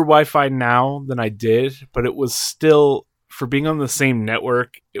have better Wi-Fi now than I did, but it was still, for being on the same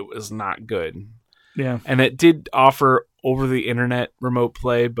network, it was not good. Yeah. And it did offer over the internet remote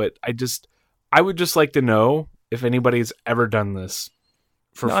play, but I would just like to know if anybody's ever done this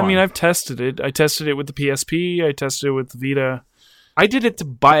for fun. I mean, I've tested it. I tested it with the PSP. I tested it with the Vita. I did it to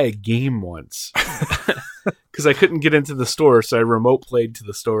buy a game once because I couldn't get into the store, so I remote played to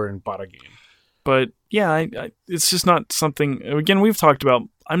the store and bought a game. But yeah, it's just not something. Again, we've talked about.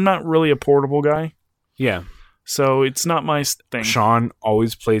 I'm not really a portable guy. Yeah, so it's not my thing. Sean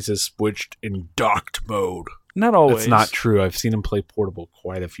always plays his Switch in docked mode. Not always. That's not true. I've seen him play portable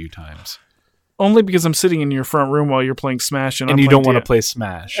quite a few times. Only because I'm sitting in your front room while you're playing Smash, and you don't want to play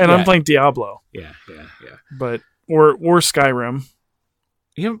Smash, and I'm playing Diablo. Yeah. But or Skyrim.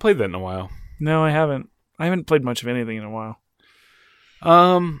 You haven't played that in a while. No, I haven't. I haven't played much of anything in a while.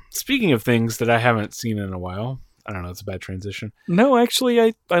 Speaking of things that I haven't seen in a while, I don't know, it's a bad transition. No, actually,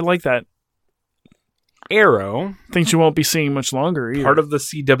 I like that. Arrow. Things you won't be seeing much longer either. Part of the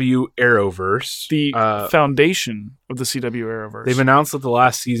CW Arrowverse. The foundation of the CW Arrowverse. They've announced that the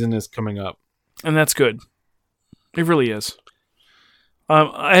last season is coming up. And that's good. It really is.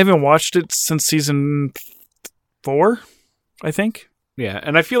 I haven't watched it since season 4, I think. Yeah,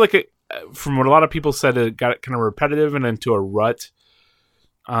 and I feel like it, from what a lot of people said, it got kind of repetitive and into a rut.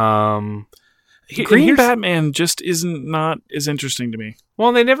 Green Batman just isn't not as interesting to me.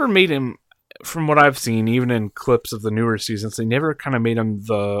 Well, they never made him, from what I've seen, even in clips of the newer seasons, they never kind of made him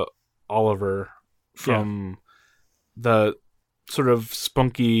the Oliver from the sort of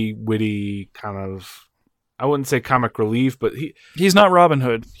spunky, witty kind of, I wouldn't say comic relief, but he's not Robin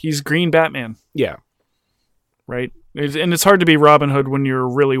Hood. He's Green Batman. Yeah. Right? And it's hard to be Robin Hood when you're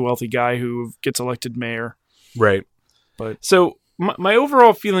a really wealthy guy who gets elected mayor. Right. But so my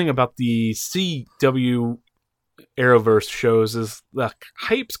overall feeling about the CW Arrowverse shows is the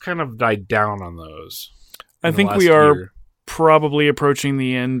hype's kind of died down on those. I think we are probably approaching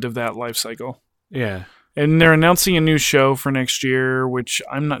the end of that life cycle. Yeah. And they're announcing a new show for next year, which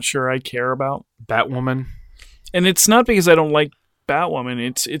I'm not sure I care about. Batwoman. And it's not because I don't like Batwoman.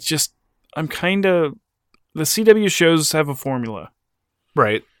 It's just, I'm kind of, the CW shows have a formula.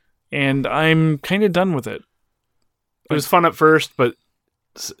 Right. And I'm kind of done with it. It was fun at first, but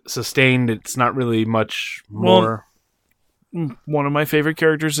sustained. It's not really much more. Well, one of my favorite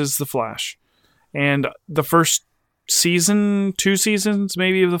characters is the Flash. And the first season, 2 seasons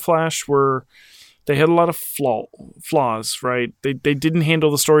maybe of the Flash they had a lot of flaws, right? They didn't handle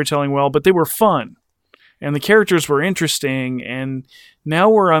the storytelling well, but they were fun. And the characters were interesting. And now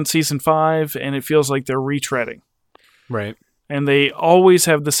we're on season 5, and it feels like they're retreading. Right. And they always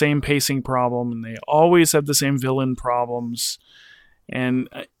have the same pacing problem, and they always have the same villain problems. And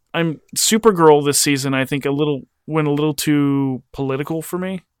I'm Supergirl this season, I think went a little too political for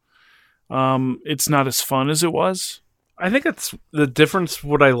me. It's not as fun as it was. I think it's the difference.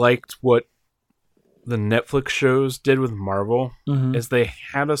 What I liked, what the Netflix shows did with Marvel, is they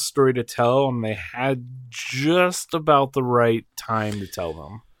had a story to tell, and they had just about the right time to tell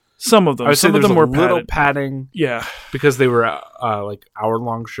them. Some of them. I would Some say of them were were little padding. Yeah. Because they were like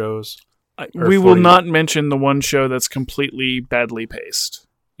hour-long shows. We will not mention the one show that's completely badly paced.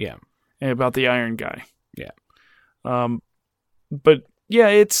 Yeah. About the Iron Guy. Yeah. But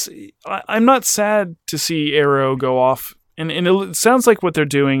yeah, I'm not sad to see Arrow go off. And it sounds like what they're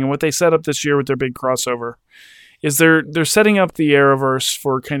doing and what they set up this year with their big crossover is they're setting up the Arrowverse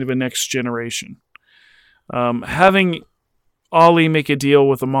for kind of a next generation. Having Ollie make a deal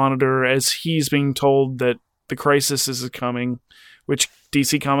with the Monitor as he's being told that the Crisis is coming, which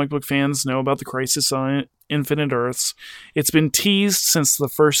DC comic book fans know about the Crisis on Infinite Earths. It's been teased since the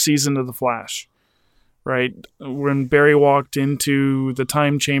first season of The Flash, right? When Barry walked into the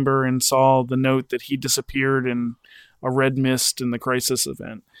time chamber and saw the note that he disappeared in a red mist in the Crisis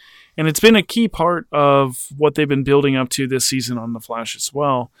event. And it's been a key part of what they've been building up to this season on The Flash as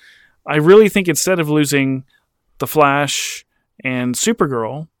well. I really think instead of losing The Flash and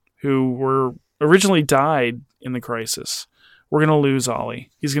Supergirl, who were originally died in the Crisis, we're going to lose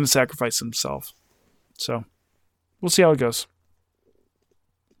Ollie. He's going to sacrifice himself. So we'll see how it goes.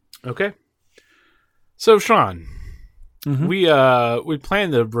 Okay. So, Sean, we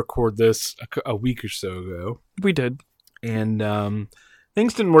planned to record this a week or so ago. We did. And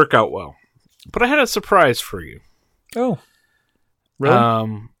things didn't work out well. But I had a surprise for you. Oh.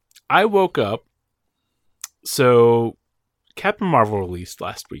 Really? I woke up. So, Captain Marvel released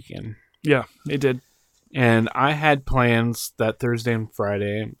last weekend. Yeah, it did. And I had plans that Thursday and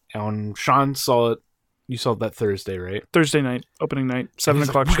Friday. And Sean saw it. You saw it that Thursday, right? Thursday night, opening night, 7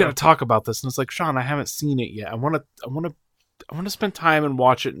 o'clock. Like, we got to talk about this. And it's like, Sean, I haven't seen it yet. I want to spend time and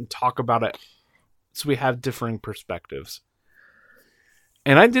watch it and talk about it, so we have differing perspectives.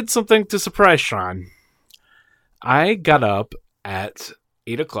 And I did something to surprise Sean. I got up at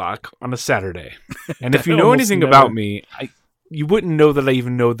 8 o'clock on a Saturday. And if you know anything about me, you wouldn't know that I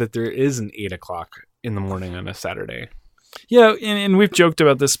even know that there is an 8 o'clock in the morning on a Saturday. Yeah, and we've joked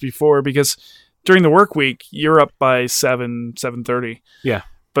about this before because during the work week, you're up by 7:30. Yeah.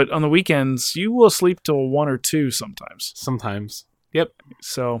 But on the weekends, you will sleep till 1 or 2 sometimes. Sometimes. Yep.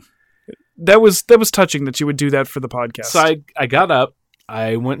 So that was touching that you would do that for the podcast. So I got up.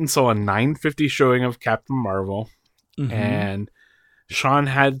 I went and saw a 9:50 showing of Captain Marvel. And Sean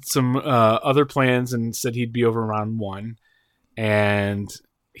had some other plans and said he'd be over around 1. And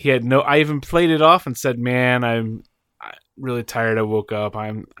he had I even played it off and said, man, I'm really tired. I woke up. I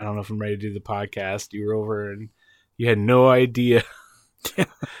don't know if I'm ready to do the podcast. You were over and you had no idea.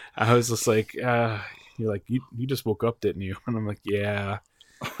 I was just like, you're like, you just woke up, didn't you? And I'm like, yeah.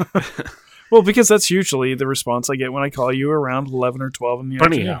 Well, because that's usually the response I get when I call you around 11 or 12 in the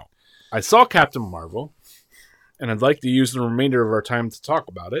afternoon. Anyhow, I saw Captain Marvel, and I'd like to use the remainder of our time to talk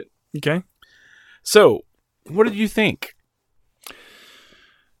about it. Okay. So, what did you think?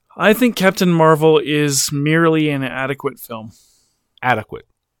 I think Captain Marvel is merely an adequate film. Adequate.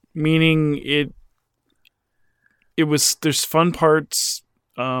 Meaning there's fun parts.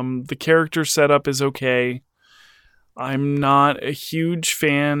 The character setup is okay. I'm not a huge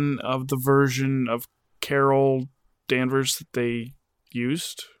fan of the version of Carol Danvers that they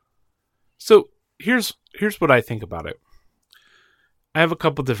used. So here's what I think about it. I have a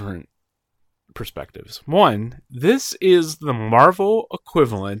couple different perspectives. One, this is the Marvel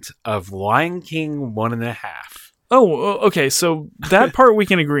equivalent of Lion King 1.5. Oh, okay. So that part we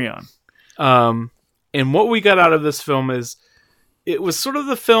can agree on. And what we got out of this film is it was sort of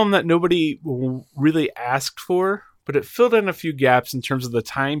the film that nobody really asked for, but it filled in a few gaps in terms of the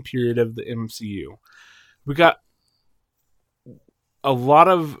time period of the MCU. We got a lot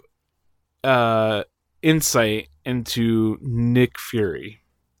of insight into Nick Fury.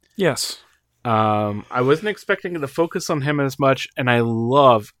 Yes. I wasn't expecting it to focus on him as much, and I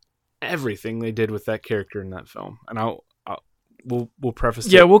love everything they did with that character in that film. And we'll preface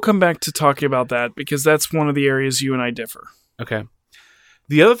it. Yeah, we'll come back to talking about that because that's one of the areas you and I differ. Okay.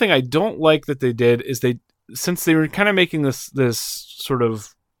 The other thing I don't like that they did is since they were kind of making this sort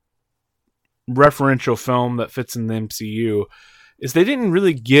of referential film that fits in the MCU, is they didn't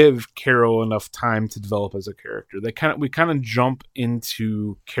really give Carol enough time to develop as a character. We kind of jump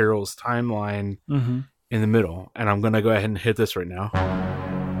into Carol's timeline in the middle, and I'm going to go ahead and hit this right now.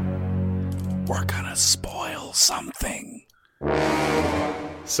 We're going to spoil something.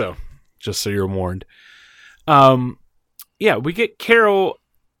 So, just so you're warned. Yeah, we get Carol,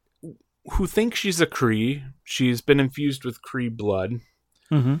 who thinks she's a Kree. She's been infused with Kree blood.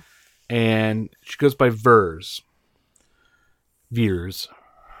 Mm-hmm. And she goes by Veers.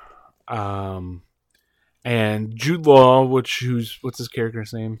 And Jude Law, what's his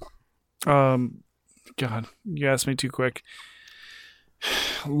character's name? God, you asked me too quick.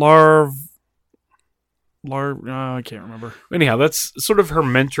 I can't remember. Anyhow, that's sort of her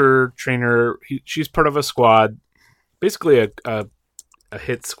mentor, trainer. She's part of a squad, basically a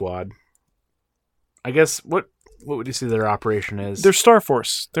hit squad. I guess what would you say their operation is? They're Star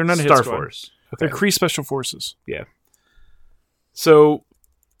Force. They're not a hit squad. Star Force. Okay. They're Kree Special Forces. Yeah. So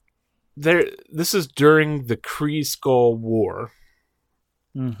this is during the Kree Skull War.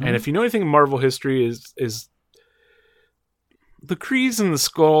 Mm-hmm. And if you know anything in Marvel history is the Krees and the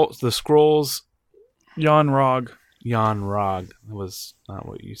Skrulls. Jan Rog. That was not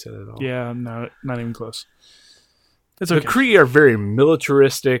what you said at all. Yeah, not even close. It's okay. The Kree are very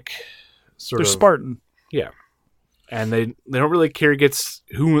militaristic. They're Spartan. Yeah. And they don't really care gets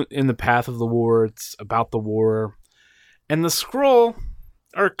who in the path of the war. It's about the war. And the Skrull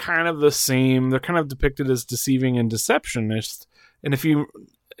are kind of the same. They're kind of depicted as deceiving and deceptionist. And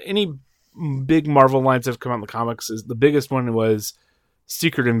any big Marvel lines that have come out in the comics, the biggest one was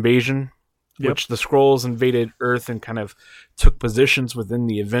Secret Invasion, which the Skrulls invaded Earth and kind of took positions within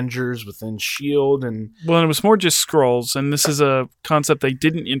the Avengers, within S.H.I.E.L.D. And it was more just Skrulls, and this is a concept they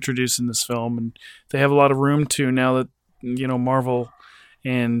didn't introduce in this film, and they have a lot of room to now that Marvel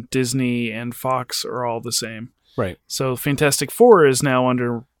and Disney and Fox are all the same. Right. So Fantastic Four is now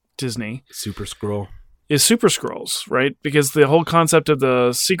under Disney. Super Skrull. Is Super Skrulls, right? Because the whole concept of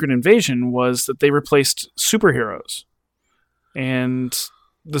the Secret Invasion was that they replaced superheroes. And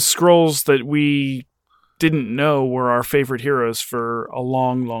the Skrulls that we didn't know were our favorite heroes for a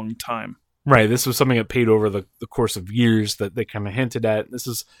long, long time. Right. This was something that paid over the course of years that they kind of hinted at. This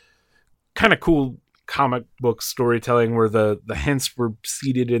is kind of cool comic book storytelling where the hints were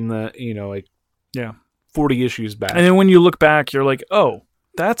seeded in the, 40 issues back. And then when you look back, you're like, oh,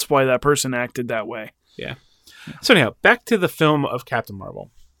 that's why that person acted that way. Yeah. So anyhow, back to the film of Captain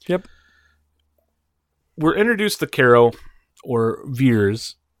Marvel. Yep. We're introduced to Carol, or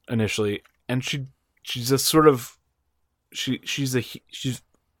Veers, initially, and she's a sort of she's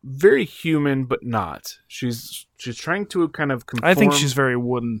very human, but not. She's trying to kind of conform. I think she's very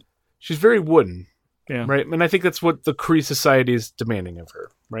wooden. She's very wooden. Yeah. Right? And I think that's what the Kree society is demanding of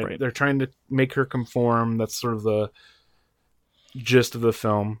her. Right? They're trying to make her conform. That's sort of the gist of the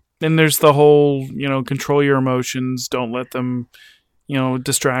film. And there's the whole, control your emotions, don't let them,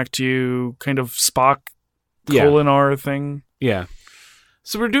 distract you, kind of Spock Kolinahr thing. Yeah.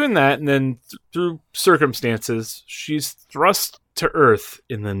 So we're doing that, and then through circumstances, she's thrust to Earth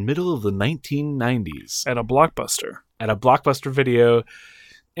in the middle of the 1990s. At a Blockbuster Video.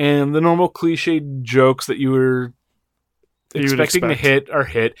 And the normal cliched jokes that you were expecting to hit are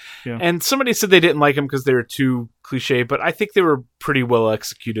hit. Yeah. And somebody said they didn't like them because they were too cliche, but I think they were pretty well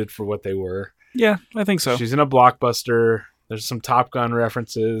executed for what they were. Yeah, I think so. She's in a blockbuster. There's some Top Gun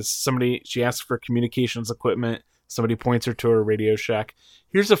references. She asks for communications equipment. Somebody points her to a Radio Shack.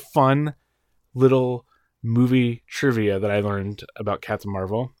 Here's a fun little movie trivia that I learned about Captain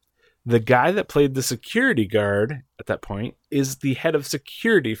Marvel. The guy that played the security guard at that point is the head of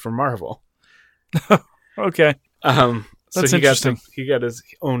security for Marvel. Okay. So That's he interesting. He got his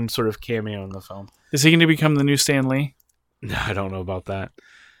own sort of cameo in the film. Is he going to become the new Stan Lee? No, I don't know about that.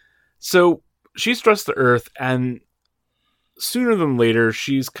 So she's thrust to Earth, and sooner than later,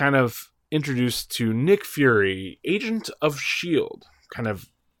 she's kind of introduced to Nick Fury, agent of S.H.I.E.L.D., kind of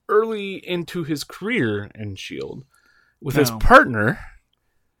early into his career in S.H.I.E.L.D., with his partner,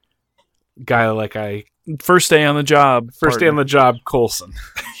 guy like I... First day on the job. Day on the job, Coulson.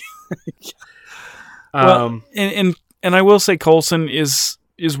 Well, and I will say Coulson is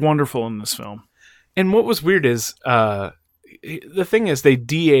wonderful in this film. And what was weird is, the thing is, they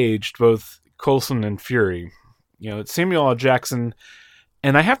de-aged both Coulson and Fury. It's Samuel L. Jackson,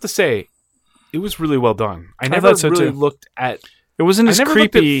 and I have to say, it was really well done. I never looked at... It wasn't as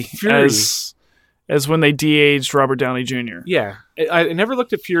creepy as when they de-aged Robert Downey Jr. Yeah. I never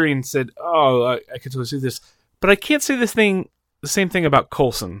looked at Fury and said, oh, I could totally see this. But I can't say the same thing about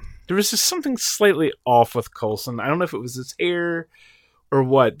Coulson. There was just something slightly off with Coulson. I don't know if it was his hair or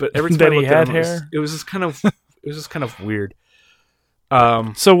what, but every time that I looked he had at him, hair. it was just kind of weird.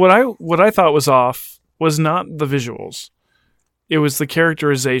 So what I thought was off was not the visuals. It was the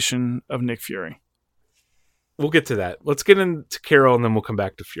characterization of Nick Fury. We'll get to that. Let's get into Carol, and then we'll come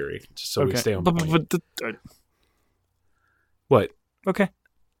back to Fury, just so we stay on point. What? Okay.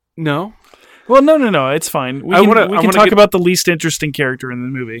 No? Well, no. It's fine. We can talk about the least interesting character in the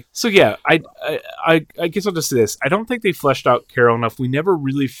movie. So yeah, I guess I'll just say this. I don't think they fleshed out Carol enough. We never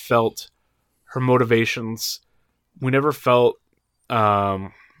really felt her motivations. We never felt,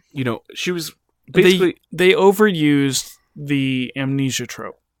 she was basically... They overused the amnesia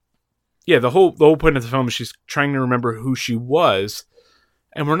trope. Yeah, the whole point of the film is she's trying to remember who she was,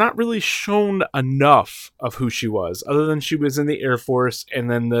 and we're not really shown enough of who she was, other than she was in the Air Force, and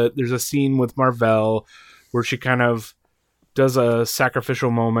then there's a scene with Mar-Vell where she kind of does a sacrificial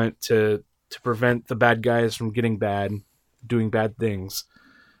moment to prevent the bad guys from doing bad things.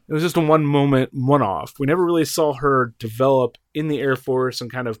 It was just a one moment, one-off. We never really saw her develop in the Air Force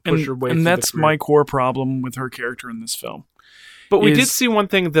and kind of push her way through. And that's my core problem with her character in this film. But we did see one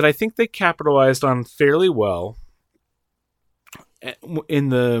thing that I think they capitalized on fairly well in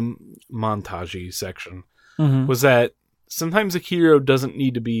the montage section, was that sometimes a hero doesn't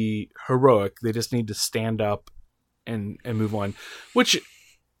need to be heroic. They just need to stand up and move on. Which,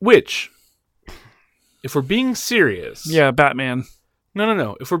 if we're being serious... Yeah, Batman.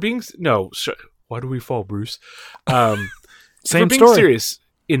 No. If we're being... No. Why do we fall, Bruce? Same if we're being story. serious,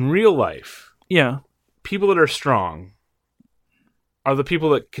 in real life, yeah, people that are strong are the people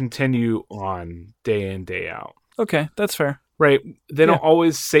that continue on day in, day out. Okay, that's fair. Right? They don't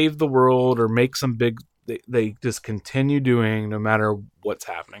always save the world or make some big... They just continue doing no matter what's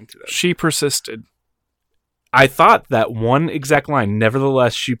happening to them. She persisted. I thought that one exact line,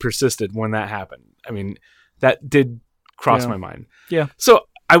 nevertheless, she persisted when that happened. I mean, that did cross my mind. Yeah. So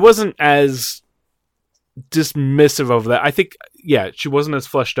I wasn't as dismissive of that. I think, she wasn't as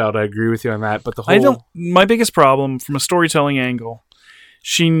fleshed out. I agree with you on that. But my biggest problem from a storytelling angle,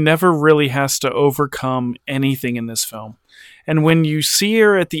 she never really has to overcome anything in this film. And when you see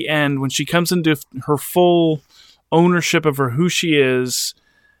her at the end, when she comes into her full ownership of who she is,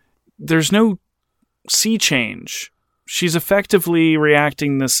 there's no sea change. She's effectively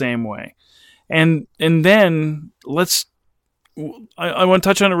reacting the same way. And then I want to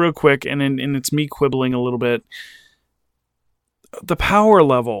touch on it real quick, and it's me quibbling a little bit. The power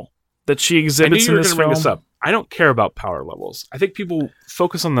level that she exhibits in this film. Bring this up. I don't care about power levels. I think people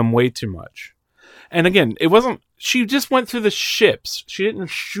focus on them way too much. And again, it wasn't... She just went through the ships. She didn't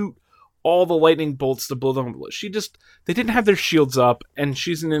shoot all the lightning bolts to blow them. They didn't have their shields up, and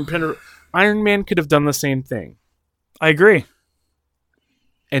she's an independent... Iron Man could have done the same thing. I agree.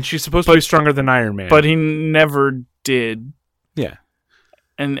 And she's supposed to be stronger than Iron Man. But he never did. Yeah.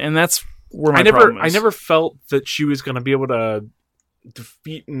 And that's where my problem is. I never felt that she was going to be able to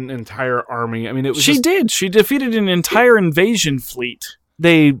defeat an entire army. I mean, it was She did. She defeated an entire invasion fleet.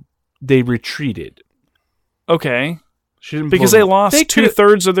 They retreated. Okay. She didn't because they lost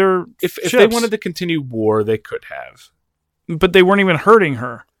 2/3 of their If ships. they wanted to continue war, they could have. But they weren't even hurting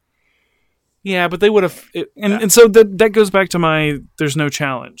her. Yeah, but they would have... And so that goes back to there's no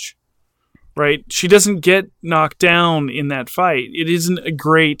challenge. Right? She doesn't get knocked down in that fight. It isn't a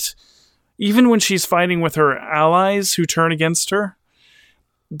great... Even when she's fighting with her allies who turn against her,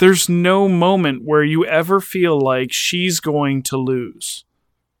 there's no moment where you ever feel like she's going to lose.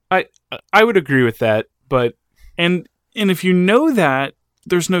 I would agree with that, but And if you know that,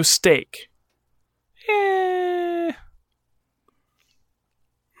 there's no stake. I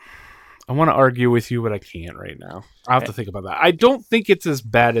want to argue with you, but I can't right now. I'll have to think about that. I don't think it's as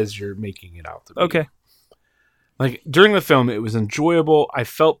bad as you're making it out to be. Okay. Like, during the film, it was enjoyable. I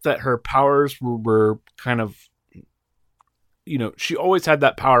felt that her powers were kind of, she always had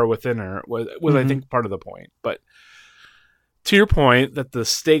that power within her, was I think, part of the point. But to your point, that the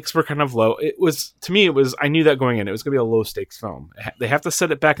stakes were kind of low, I knew that going in, it was going to be a low stakes film. They have to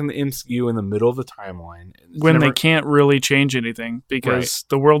set it back in the MCU in the middle of the timeline. They can't really change anything because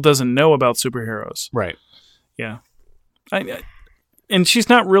the world doesn't know about superheroes. Right. Yeah. And she's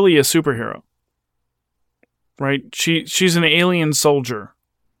not really a superhero. Right? She's an alien soldier.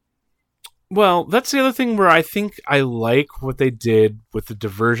 Well, that's the other thing where I think I like what they did with the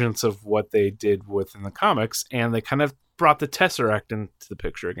divergence of what they did within the comics, and they kind of brought the Tesseract into the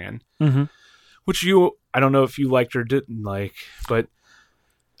picture again. Mm-hmm. Which I don't know if you liked or didn't like, but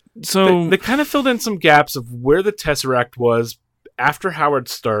so they kind of filled in some gaps of where the Tesseract was after Howard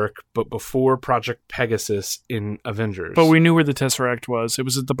Stark, but before Project Pegasus in Avengers. But we knew where the Tesseract was. It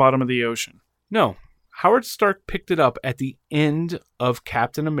was at the bottom of the ocean. No. Howard Stark picked it up at the end of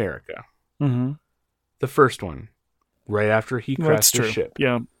Captain America. Mm-hmm. The first one. Right after he crashed his ship.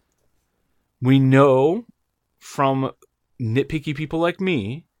 Yeah. We know from nitpicky people like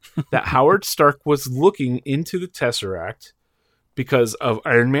me that Howard Stark was looking into the Tesseract because of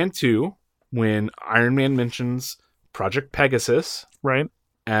Iron Man 2, when Iron Man mentions Project Pegasus, right,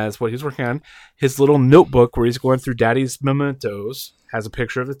 as what he's working on. His little notebook where he's going through Daddy's mementos has a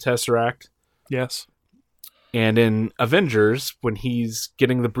picture of the Tesseract. Yes. And in Avengers, when he's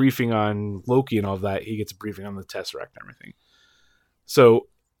getting the briefing on Loki and all of that, he gets a briefing on the Tesseract and everything. So,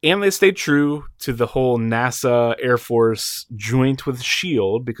 and they stayed true to the whole NASA Air Force joint with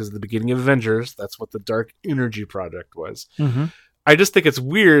S.H.I.E.L.D. because at the beginning of Avengers, that's what the Dark Energy Project was. Mm-hmm. I just think it's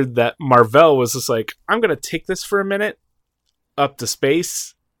weird that Marvel was just like, I'm going to take this for a minute up to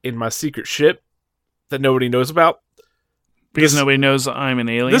space in my secret ship that nobody knows about. Because nobody knows I'm an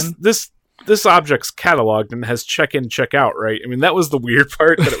alien? This object's cataloged and has check in, check out, right? I mean, that was the weird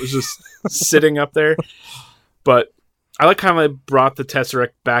part, that it was just sitting up there. But I like how they brought the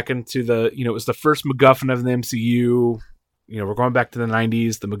Tesseract back into it was the first MacGuffin of the MCU. We're going back to the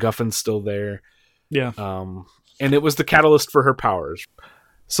 90s. The MacGuffin's still there. Yeah. And it was the catalyst for her powers.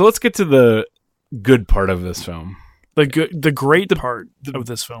 So let's get to the good part of this film. The great part of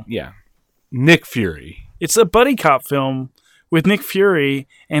this film. Yeah. Nick Fury. It's a buddy cop film with Nick Fury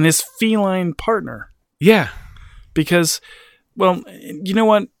and his feline partner. Yeah. Because, well, you know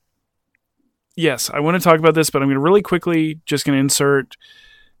what? Yes, I want to talk about this, but I'm going to really quickly just going to insert.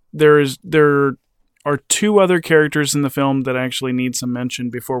 There are two other characters in the film that actually need some mention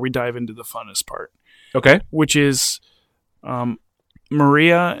before we dive into the funnest part. Okay. Which is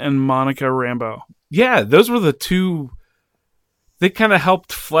Maria and Monica Rambeau. Yeah, those were the two. They kind of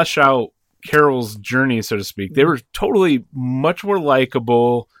helped flesh out Carol's journey, so to speak. They were totally much more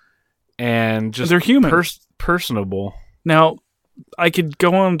likable and just they're human, personable. Now, I could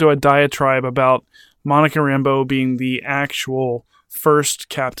go on to a diatribe about Monica Rambeau being the actual first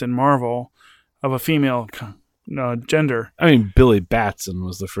Captain Marvel of a female gender. I mean, Billy Batson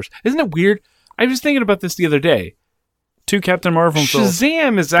was the first. Isn't it weird? I was thinking about this the other day. Two Captain Marvel films.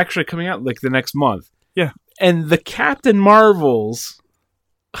 Shazam is actually coming out like the next month. Yeah. And the Captain Marvels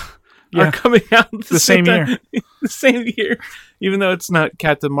are coming out the same year. The same year. Even though it's not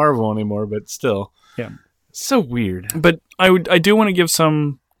Captain Marvel anymore, but still. Yeah. So weird. But I do want to give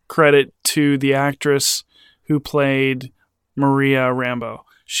some credit to the actress who played Maria Rambeau.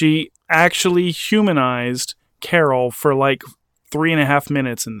 She actually humanized Carol for like 3.5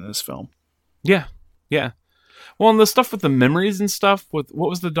 minutes in this film. Yeah. Yeah. Well, and the stuff with the memories and stuff, what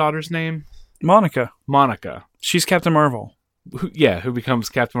was the daughter's name? Monica. She's Captain Marvel. Who becomes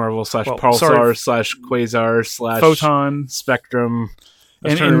Captain Marvel / Pulsar / Quasar / Photon Spectrum.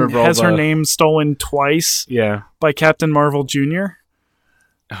 And has her name stolen twice by Captain Marvel Jr.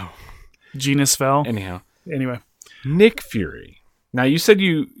 Oh. Genus Vel. Anyway. Nick Fury. Now, you said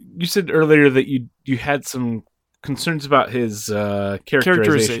earlier that you had some concerns about his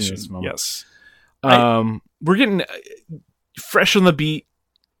characterization in this moment. Yes. We're getting fresh on the beat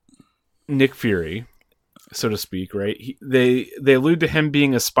Nick Fury, so to speak, right? They allude to him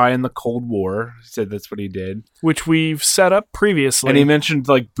being a spy in the Cold War. He said that's what he did. Which we've set up previously. And he mentioned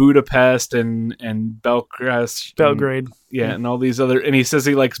like Budapest and Belgrade. And all these other... And he says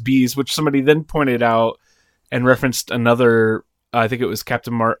he likes bees, which somebody then pointed out and referenced another I think it was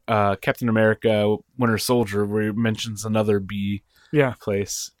Captain America Winter Soldier, where he mentions another B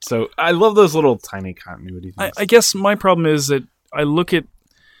place. So I love those little tiny continuity things. I guess my problem is that I look at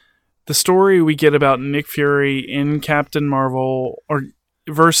the story we get about Nick Fury in Captain Marvel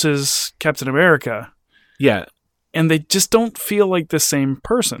versus Captain America. Yeah. And they just don't feel like the same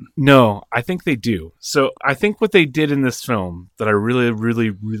person. No, I think they do. So I think what they did in this film that I really,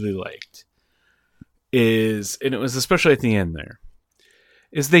 really, really liked is, and it was especially at the end there,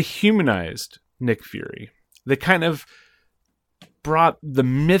 is they humanized Nick Fury. They kind of brought the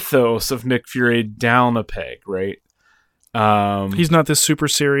mythos of Nick Fury down a peg, right? He's not this super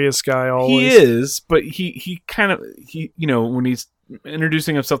serious guy always. He is, but he kind of, you know, when he's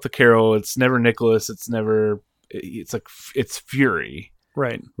introducing himself to Carol, it's never Nicholas, it's like it's Fury.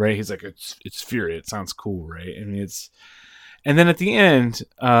 Right. He's like, it's Fury. It sounds cool, right? I mean, and then at the end,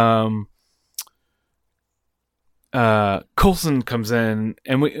 Coulson comes in,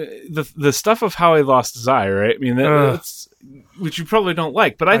 and the stuff of how he lost his eye, right? I mean, that's which you probably don't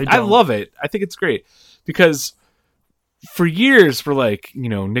like, but I love it. I think it's great because for years we're like, you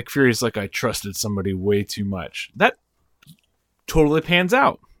know, Nick Fury's like, I trusted somebody way too much. That totally pans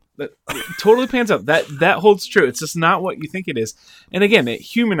out. That holds true. It's just not what you think it is. And again, it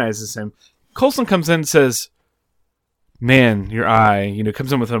humanizes him. Coulson comes in and says, man, your eye, you know,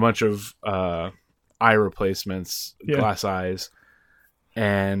 comes in with a bunch of eye replacements, glass eyes,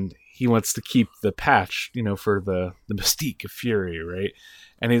 and he wants to keep the patch, you know, for the mystique of Fury, right?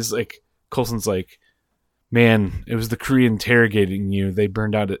 And he's like, Coulson's like, man, it was the Kree interrogating you. They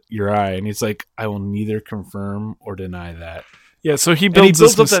burned out your eye. And he's like, I will neither confirm or deny that. Yeah, so he builds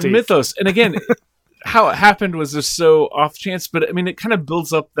up that mythos. And again, how it happened was just so off chance, but I mean, it kind of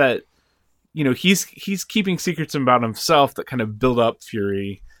builds up that, you know, he's keeping secrets about himself that kind of build up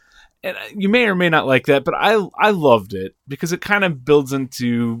Fury. And you may or may not like that, but I loved it because it kind of builds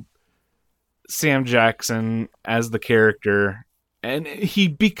into Sam Jackson as the character, and he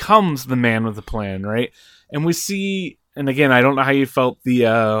becomes the man with the plan, right? And we see, and again, I don't know how you felt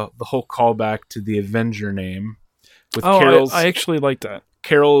the whole callback to the Avenger name. With Carol's, I actually like that.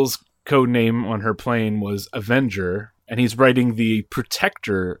 Carol's code name on her plane was Avenger, and he's writing the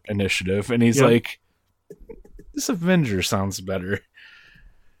Protector Initiative, and he's like, this Avenger sounds better.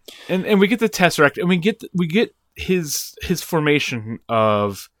 And we get the Tesseract, and we get his formation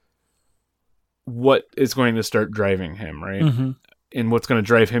of what is going to start driving him, right? Mm-hmm. And what's going to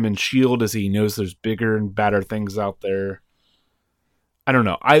drive him in S.H.I.E.L.D. is he knows there's bigger and badder things out there. I don't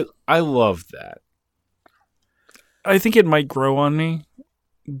know. I love that. I think it might grow on me,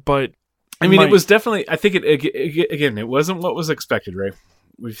 but I mean, it was definitely. I think it wasn't what was expected, right?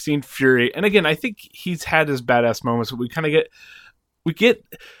 We've seen Fury, and again, I think he's had his badass moments. But we kind of get.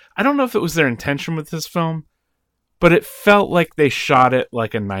 I don't know if it was their intention with this film, but it felt like they shot it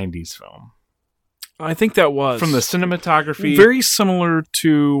like a '90s film. I think that was from the cinematography, very similar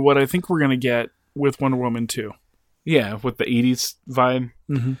to what I think we're going to get with Wonder Woman 2. Yeah, with the '80s vibe,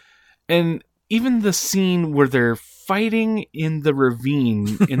 mm-hmm. And even the scene where they're fighting in the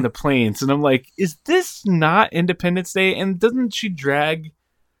ravine in the plains, and I'm like, is this not Independence Day? And doesn't she drags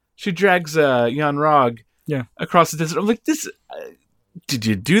Yon-Rogg across the desert? I'm like, this did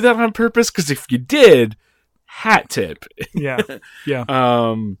you do that on purpose? Because if you did, hat tip. Yeah.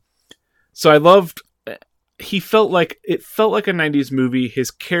 So I loved. It felt like a '90s movie.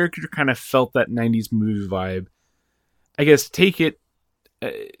 His character kind of felt that '90s movie vibe. I guess take it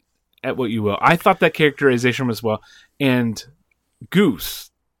at what you will. I thought that characterization was well, and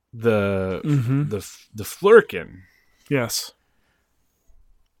Goose, the Flurkin, yes,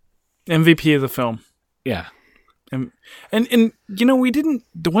 MVP of the film. Yeah, and you know,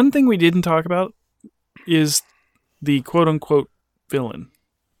 the one thing we didn't talk about is the quote unquote villain.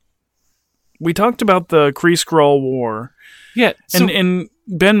 We talked about the Kree-Skrull War, and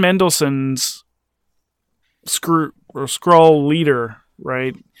Ben Mendelsohn's Skrull leader,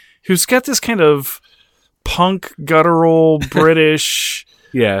 right? Who's got this kind of punk, guttural, British...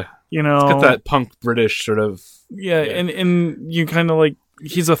 Yeah. You know... It's got that punk British sort of... Yeah. And you kind of like...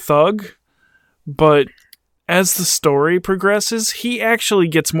 He's a thug, but as the story progresses, he actually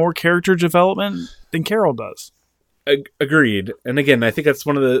gets more character development than Carol does. Agreed. And again, I think that's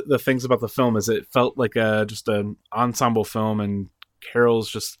one of the things about the film is it felt like just an ensemble film, and Carol's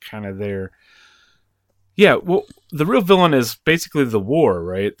just kind of there. Yeah, well, the real villain is basically the war,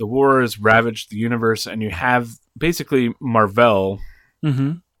 right? The war has ravaged the universe, and you have basically Mar-Vell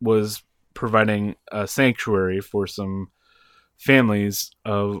was providing a sanctuary for some families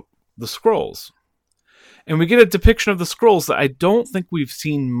of the Skrulls. And we get a depiction of the Skrulls that I don't think we've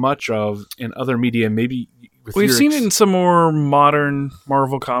seen much of in other media. Maybe We've seen it in some more modern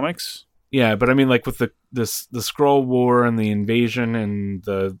Marvel comics. Yeah, but I mean, like with the Skrull War and the invasion and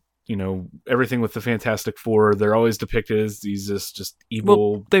the everything with the Fantastic Four, they're always depicted as these just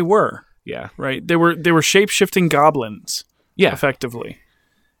evil. Well, they were. Yeah, right. They were shape-shifting goblins. Yeah, effectively.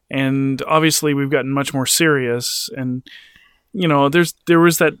 And obviously, we've gotten much more serious. And there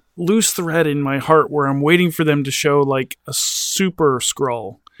was that loose thread in my heart where I'm waiting for them to show like a super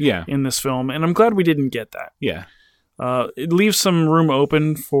Skrull. Yeah. In this film, and I'm glad we didn't get that. Yeah. It leaves some room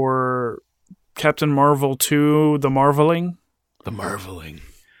open for Captain Marvel 2, The Marveling. The Marveling.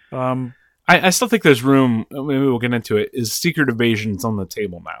 I still think there's room. Maybe we'll get into it. Is Secret Invasion's on the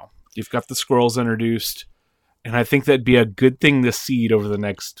table now? You've got the Skrulls introduced, and I think that'd be a good thing to seed over the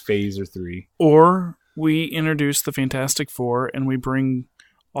next phase or 3. Or we introduce the Fantastic Four and we bring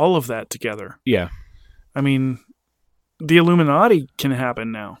all of that together. Yeah. I mean, the Illuminati can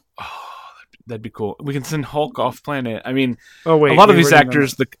happen now. Oh, that'd be cool. We can send Hulk off planet. I mean, a lot of these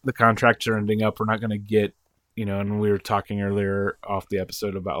actors, the contracts are ending up. We're not going to get, and we were talking earlier off the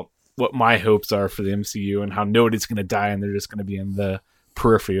episode about what my hopes are for the MCU and how nobody's going to die and they're just going to be in the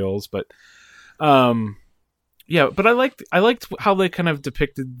peripherals. But, yeah, but I liked how they kind of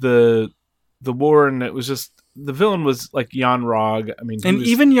depicted the war, and it was just, the villain was like Jan Rog. I mean,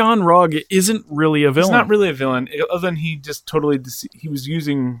 even Jan Rog isn't really a villain. He's not really a villain, other than he just totally he was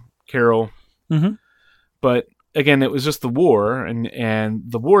using Carol. Mm-hmm. But again, it was just the war, and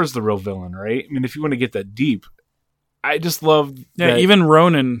the war is the real villain, right? I mean, if you want to get that deep, I just love. Yeah, even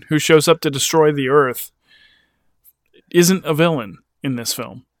Ronan, who shows up to destroy the Earth, isn't a villain in this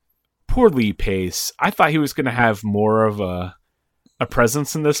film. Poor Lee Pace. I thought he was going to have more of a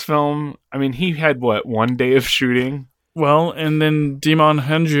presence in this film. I mean, he had, one day of shooting? Well, and then Demon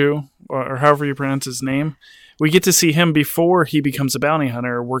Hanju, or however you pronounce his name, we get to see him before he becomes a bounty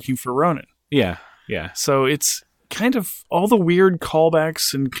hunter working for Ronan. Yeah, yeah. So it's kind of all the weird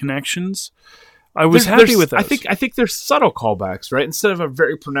callbacks and connections. I was happy with those. I think there's subtle callbacks, right? Instead of a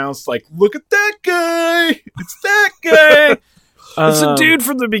very pronounced, like, look at that guy! It's that guy! It's a dude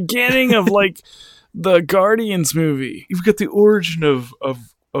from the beginning of, like, the Guardians movie. You've got the origin of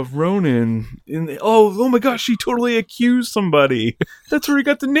Ronan. Oh my gosh, he totally accused somebody. That's where he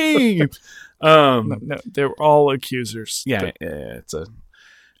got the name. No, they were all accusers. Yeah, it's a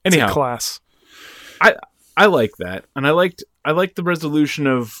class. I like that, and I liked the resolution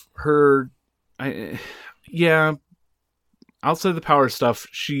of her. Outside the power stuff,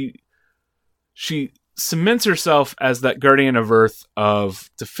 she cements herself as that guardian of Earth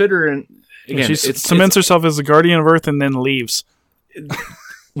to fit her in. Again, she cements herself as the guardian of Earth and then leaves.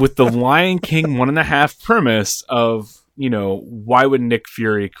 With the Lion King 1.5 premise of, why would Nick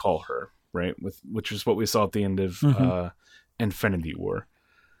Fury call her, right? Which is what we saw at the end of Infinity War.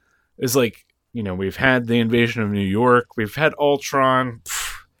 It's like, we've had the invasion of New York, we've had Ultron.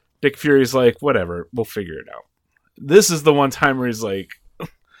 Nick Fury's like, whatever, we'll figure it out. This is the one time where he's like,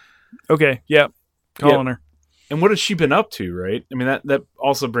 okay, yeah, calling her. And what has she been up to, right? I mean, that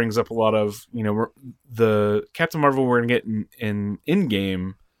also brings up a lot of, the Captain Marvel we're going to get in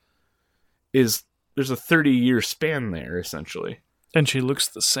Endgame is, there's a 30-year span there, essentially. And she looks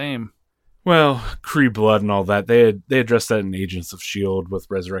the same. Well, Kree blood and all that, they addressed that in Agents of S.H.I.E.L.D. with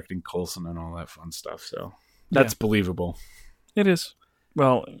resurrecting Coulson and all that fun stuff, so that's believable. It is.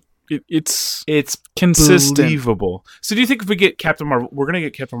 Well, it's consistent. Believable. So do you think if we get Captain Marvel, we're going to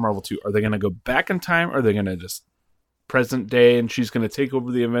get Captain Marvel 2, are they going to go back in time, or are they going to just present day and she's going to take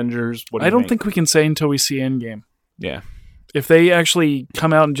over the Avengers? I don't think we can say until we see Endgame. Yeah. If they actually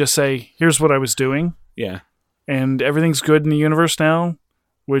come out and just say, here's what I was doing. Yeah. And everything's good in the universe now,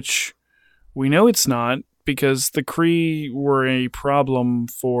 which we know it's not, because the Kree were a problem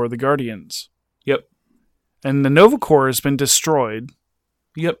for the Guardians. Yep. And the Nova Corps has been destroyed.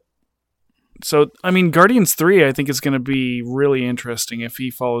 Yep. So, I mean, Guardians 3, I think, is going to be really interesting if he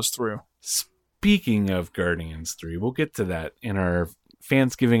follows through. Speaking of Guardians 3, we'll get to that in our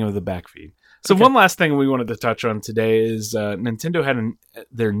Fansgiving of the Backfeed. So one last thing we wanted to touch on today is Nintendo had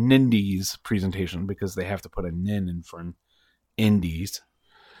their Nindies presentation, because they have to put a nin in for Indies.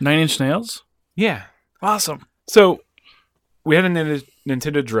 9 Inch Nails? Yeah. Awesome. So we had a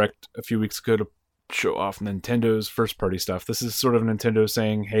Nintendo Direct a few weeks ago to show off Nintendo's first-party stuff. This is sort of Nintendo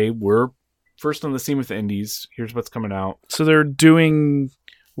saying, hey, we're first on the scene with the indies. Here's what's coming out. So they're doing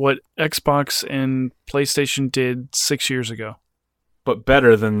what Xbox and PlayStation did 6 years ago. But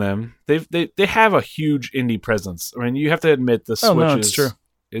better than them. They have a huge indie presence. I mean, you have to admit the Switch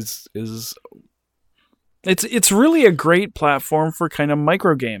is It's really a great platform for kind of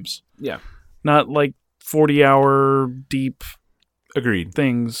micro games. Yeah. Not like 40-hour deep Agreed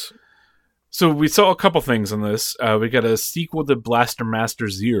things. So we saw a couple things on this. We got a sequel to Blaster Master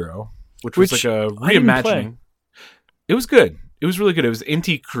Zero, which was like a I didn't play. reimagining. It was good. It was really good. It was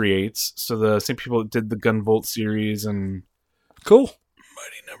Inti Creates, so the same people that did the Gunvolt series and Cool.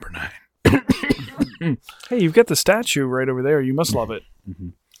 Mighty Number 9. Hey, you've got the statue right over there. You must love it.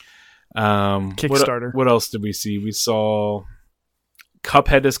 Kickstarter. What else did we see? We saw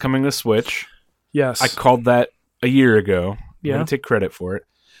Cuphead is coming to Switch. Yes. I called that a year ago. Yeah. I'm going to take credit for it.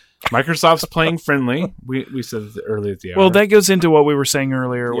 Microsoft's playing friendly. We said it earlier at the hour. Well, that goes into what we were saying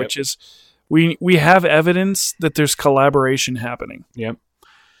earlier, Yep. which is we have evidence that there's collaboration happening. Yep.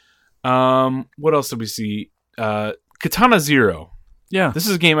 What else did we see? Katana Zero. Yeah. This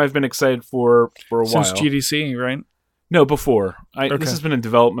is a game I've been excited for a while. Since GDC, right? No, before. Okay. This has been in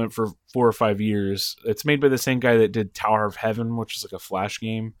development for 4 or 5 years. It's made by the same guy that did Tower of Heaven, which is like a Flash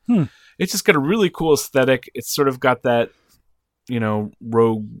game. It's just got a really cool aesthetic. It's sort of got that,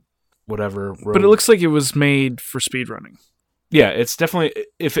 rogue, whatever. But it looks like it was made for speedrunning. Yeah, it's definitely,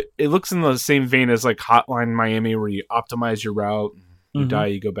 if it looks in the same vein as like Hotline Miami, where you optimize your route, you die,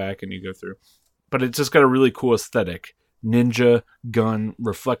 you go back, and you go through. But it's just got a really cool aesthetic. Ninja, gun,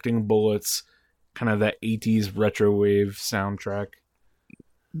 reflecting bullets, kind of that 80s retro wave soundtrack.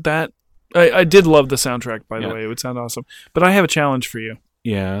 That I did love the soundtrack, by the way. It would sound awesome. But I have a challenge for you.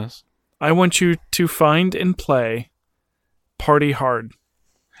 Yes. I want you to find and play Party Hard.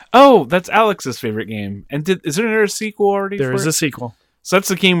 Oh, that's Alex's favorite game. And is there a sequel already? There is a sequel. So that's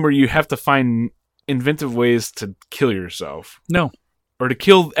the game where you have to find inventive ways to kill yourself. No. Or to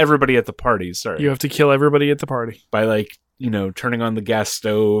kill everybody at the party, sorry. You have to kill everybody at the party. By turning on the gas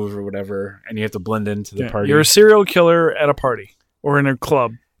stove or whatever, and you have to blend into the party. You're a serial killer at a party or in a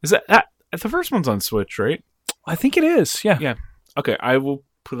club. Is that the first one's on Switch, right? I think it is, yeah. Yeah. Okay, I will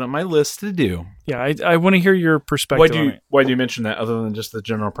put it on my list to do. Yeah, I want to hear your perspective on it. Why do you mention that other than just the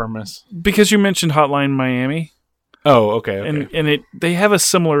general premise? Because you mentioned Hotline Miami. Oh, okay. And they have a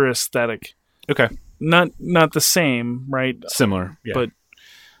similar aesthetic. Okay. Not the same, right? Similar, yeah. But,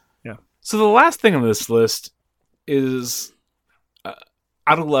 yeah. So the last thing on this list is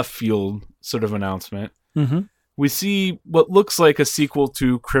out of left field sort of announcement. Mm-hmm. We see what looks like a sequel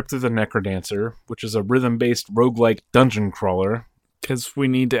to Crypt of the Necrodancer, which is a rhythm-based roguelike dungeon crawler. Because we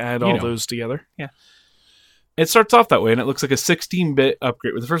need to add all those together. Yeah. It starts off that way, and it looks like a 16-bit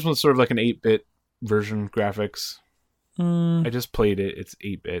upgrade. The first one's sort of like an 8-bit version graphics. I just played it. It's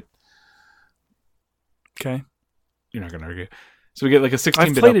 8-bit. Okay. You're not going to argue. So we get like a 16-bit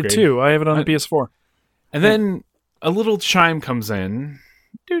I've played upgrade. it too. I have it on the PS4. And then a little chime comes in.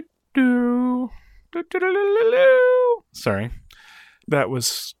 Sorry. That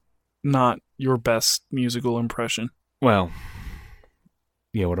was not your best musical impression. Well,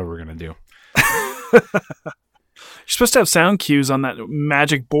 yeah, whatever we're going to do. You're supposed to have sound cues on that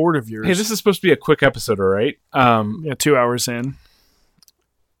magic board of yours. Hey, this is supposed to be a quick episode, all right? 2 hours in.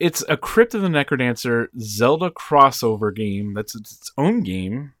 It's a Crypt of the Necrodancer Zelda crossover game that's its own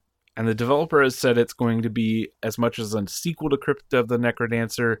game, and the developer has said it's going to be as much as a sequel to Crypt of the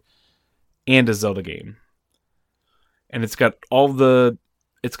Necrodancer and a Zelda game. And it's got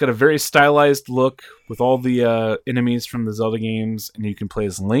a very stylized look with all the enemies from the Zelda games, and you can play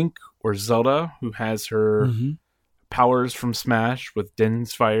as Link or Zelda, who has her powers from Smash with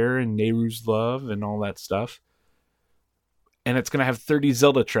Din's Fire and Nehru's Love and all that stuff. And it's going to have 30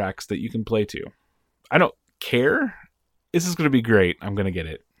 Zelda tracks that you can play to. I don't care. This is going to be great. I'm going to get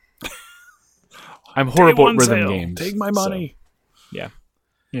it. I'm horrible at rhythm games. Take my money. So, yeah.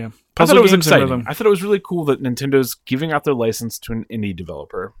 Yeah. I thought it was exciting. I thought it was really cool that Nintendo's giving out their license to an indie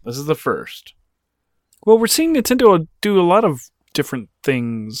developer. This is the first. Well, we're seeing Nintendo do a lot of different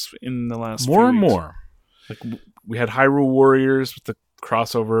things in the last more few and weeks. more. Like we had Hyrule Warriors with the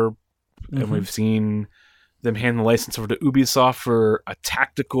crossover, and we've seen them hand the license over to Ubisoft for a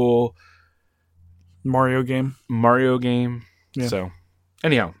tactical Mario game. Yeah. So,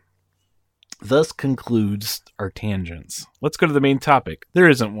 anyhow, thus concludes our tangents. Let's go to the main topic. There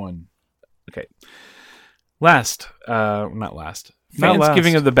isn't one. Okay. Not last. Fans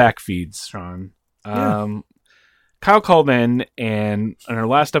giving of the back feeds, Sean. Kyle called in, and in our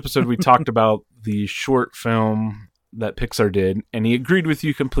last episode, we talked about the short film that Pixar did, and he agreed with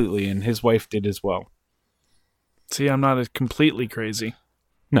you completely, and his wife did as well. See, I'm not as completely crazy.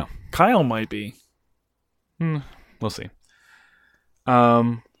 No. Kyle might be. We'll see. We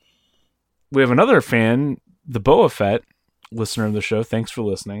have another fan, the Boa Fett, listener of the show. Thanks for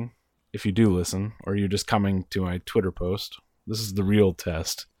listening. If you do listen, or you're just coming to my Twitter post, this is the real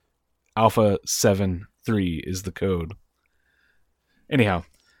test. Alpha 7-3 is the code. Anyhow,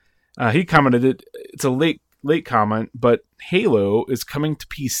 he commented it's a late comment, but Halo is coming to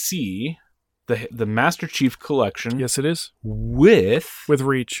PC the Master Chief Collection. Yes, it is. With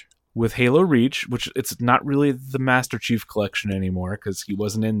Reach. With Halo Reach, which it's not really the Master Chief Collection anymore because he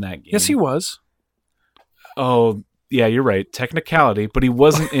wasn't in that game. Yes, he was. Oh, yeah, you're right. Technicality, but he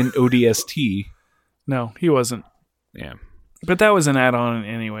wasn't in ODST. No, he wasn't. Yeah. But that was an add-on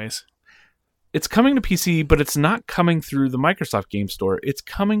anyways. It's coming to PC, but it's not coming through the Microsoft Game Store. It's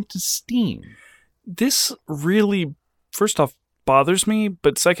coming to Steam. This really, first off, bothers me,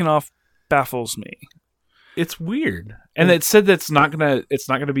 but second off, baffles me. It's weird. And it said that it's not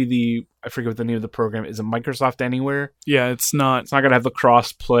gonna be I forget what the name of the program is. It Microsoft Anywhere? Yeah, it's not. It's not gonna have the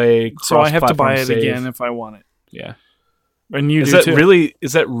cross-play, so I have to buy it save. again if I want it. Yeah. And you is do that too.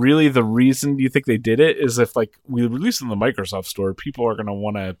 Is that really the reason you think they did it? Is if like we release it in the Microsoft Store, people are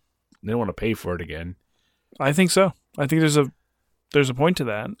gonna they want to pay for it again. I think so. I think there's a point to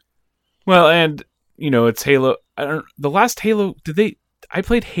that. Well, and it's Halo. The last Halo, I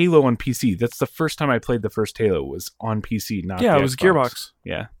played Halo on PC. That's the first time I played the first Halo was on PC, not yeah, the it was Xbox. Gearbox.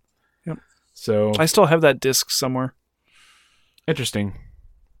 Yeah. Yep. So I still have that disc somewhere. Interesting.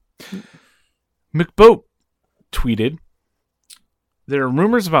 McBoat tweeted, "There are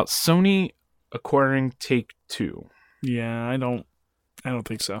rumors about Sony acquiring Take-Two." Yeah, I don't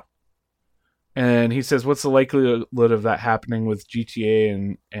think so. And he says, "What's the likelihood of that happening with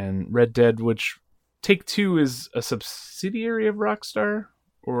GTA and Red Dead, which Take-Two is a subsidiary of Rockstar,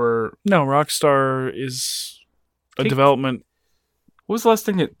 or no? Rockstar is a development. What was the last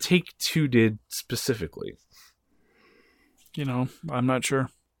thing that Take-Two did specifically? I'm not sure.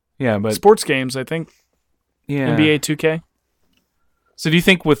 Yeah, but sports games, I think. Yeah, NBA 2K. So do you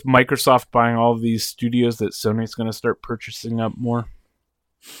think with Microsoft buying all of these studios that Sony's going to start purchasing up more?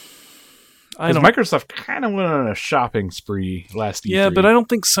 Because Microsoft kind of went on a shopping spree last year. Yeah, but I don't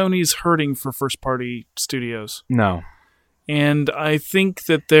think Sony's hurting for first-party studios. No. And I think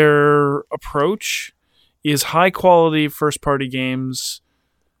that their approach is high-quality first-party games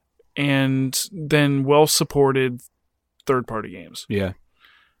and then well-supported third-party games. Yeah.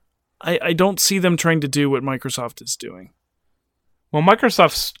 I don't see them trying to do what Microsoft is doing. Well,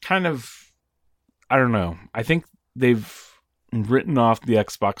 Microsoft's kind of... I don't know. I think they've written off the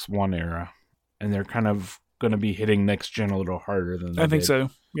Xbox One era. And they're kind of going to be hitting next gen a little harder than they I think did. so,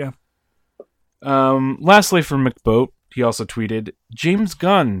 yeah. Lastly, from McBoat, he also tweeted, James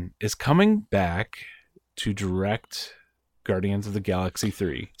Gunn is coming back to direct Guardians of the Galaxy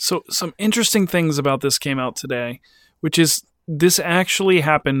 3. So some interesting things about this came out today, which is this actually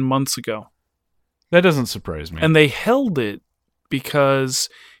happened months ago. That doesn't surprise me. And they held it because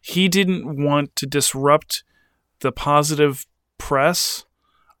he didn't want to disrupt the positive press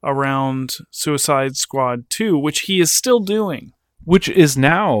around Suicide Squad 2, which he is still doing. Which is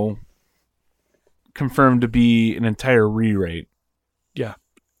now confirmed to be an entire rewrite. Yeah.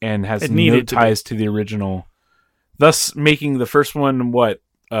 And has no ties to the original. Thus making the first one,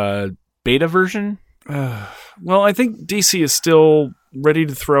 beta version? Well, I think DC is still ready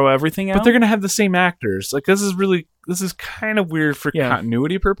to throw everything out. But they're going to have the same actors. Like, this is kind of weird for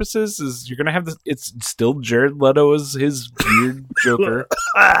continuity purposes. Is you're going to have it's still Jared Leto as his weird Joker.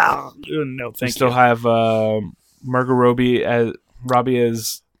 No, thank you. Still have Margot Robbie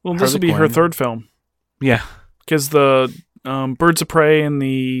as Well, this will be her third film. Yeah. Because the Birds of Prey and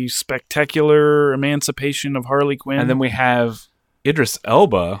the Spectacular Emancipation of Harley Quinn. And then we have Idris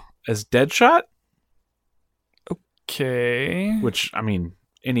Elba as Deadshot. Okay. Which, I mean,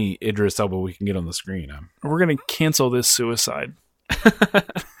 any Idris Elba we can get on the screen. We're going to cancel this Suicide.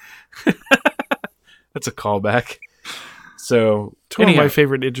 That's a callback. So, one of my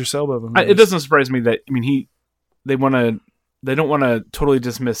favorite Idris Elba movies. It doesn't surprise me that, I mean, they don't want to totally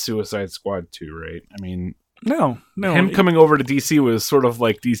dismiss Suicide Squad 2, right? I mean, no. Him coming over to DC was sort of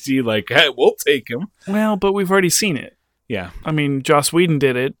like DC, like, hey, we'll take him. Well, but we've already seen it. Yeah. I mean, Joss Whedon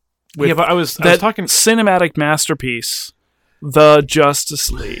did it. Yeah, but I was talking cinematic masterpiece, The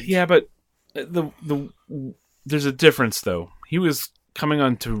Justice League. Yeah, but there's a difference though. He was coming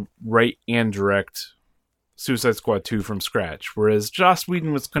on to write and direct Suicide Squad 2 from scratch, whereas Joss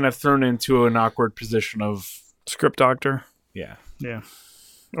Whedon was kind of thrown into an awkward position of script doctor. Yeah.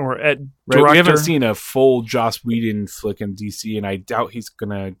 Or at director. Right, we haven't seen a full Joss Whedon flick in DC, and I doubt he's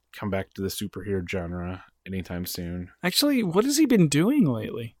gonna come back to the superhero genre anytime soon. Actually, what has he been doing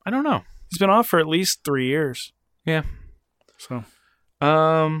lately? I don't know. He's been off for at least 3 years. Yeah. So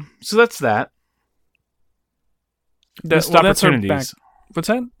that's that. Missed opportunities. What's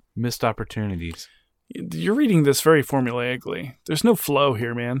that? Missed opportunities. You're reading this very formulaically. There's no flow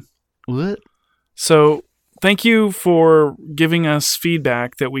here, man. What? So thank you for giving us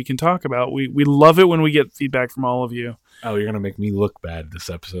feedback that we can talk about. We love it when we get feedback from all of you. Oh, you're going to make me look bad this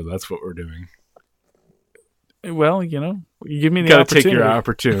episode. That's what we're doing. Well, you give me the Gotta opportunity. take your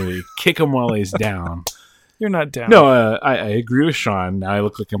opportunity. Kick him while he's down. You're not down. No, I agree with Sean. Now I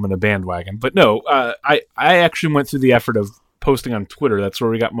look like I'm in a bandwagon. But no, I actually went through the effort of posting on Twitter. That's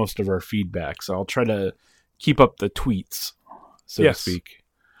where we got most of our feedback. So I'll try to keep up the tweets, so to speak.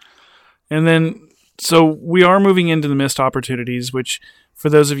 And then, so we are moving into the missed opportunities, which, for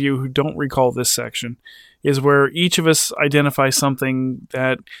those of you who don't recall this section, is where each of us identify something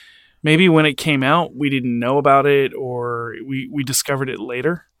that maybe when it came out, we didn't know about it, or we discovered it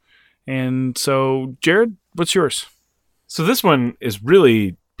later. And so, Jared, what's yours? So this one is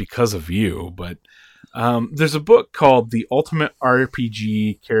really because of you, but there's a book called The Ultimate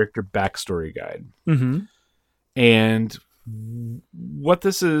RPG Character Backstory Guide. Mm-hmm. And what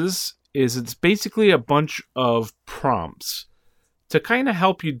this is it's basically a bunch of prompts to kind of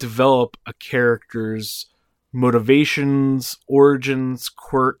help you develop a character's motivations, origins,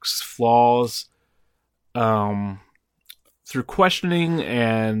 quirks, flaws, through questioning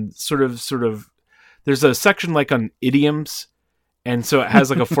and sort of there's a section like on idioms, and so it has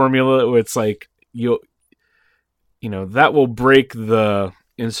like a formula where it's like that will break the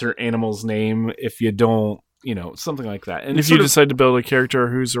insert animal's name if you don't, something like that. And if you decide to build a character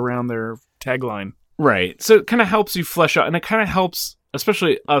who's around their tagline. Right. So it kind of helps you flesh out, and it kind of helps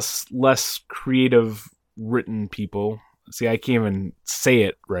especially us less creative written people. See, I can't even say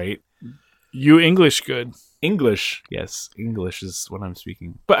it right. You English good. English, yes. English is what I'm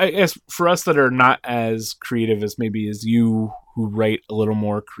speaking. But I guess for us that are not as creative as maybe as you, who write a little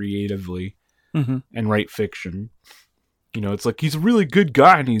more creatively and write fiction, it's like he's a really good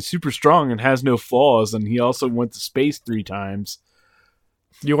guy and he's super strong and has no flaws, and he also went to space 3 times.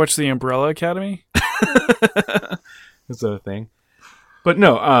 You watch The Umbrella Academy? That's a thing. But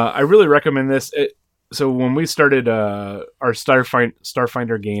no, I really recommend this. So when we started our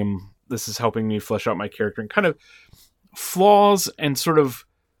Starfinder game, this is helping me flesh out my character and kind of flaws and sort of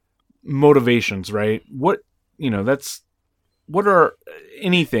motivations, right? What are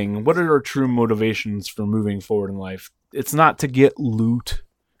our true motivations for moving forward in life? It's not to get loot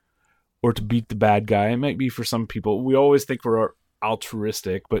or to beat the bad guy. It might be for some people. We always think we're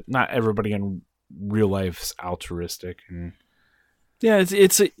altruistic, but not everybody in real life is altruistic. And yeah,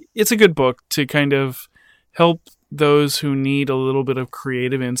 it's a good book to kind of help those who need a little bit of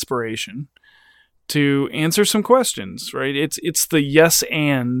creative inspiration to answer some questions, right? It's the yes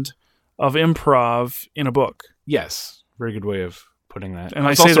and of improv in a book. Yes, very good way of putting that. And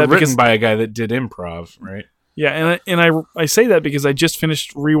it's I say also that written by a guy that did improv, right? Yeah, and I say that because I just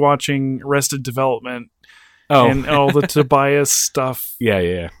finished rewatching Arrested Development and all the Tobias stuff.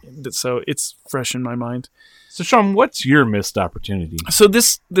 Yeah. So it's fresh in my mind. So, Sean, what's your missed opportunity? So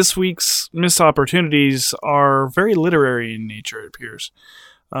this week's missed opportunities are very literary in nature, it appears.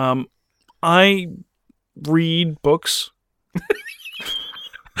 I read books.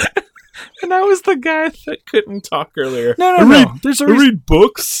 And I was the guy that couldn't talk earlier. No. I read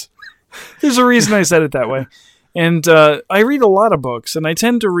books. There's a reason I said it that way. And I read a lot of books, and I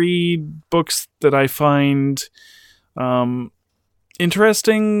tend to read books that I find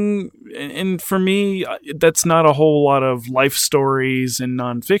interesting. And for me, that's not a whole lot of life stories and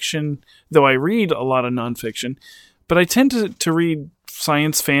nonfiction, though I read a lot of nonfiction. But I tend to read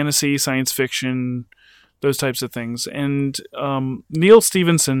science fantasy, science fiction, those types of things. And Neil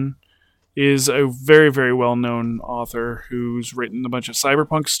Stephenson is a very, very well-known author who's written a bunch of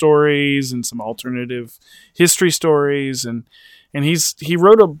cyberpunk stories and some alternative history stories. And he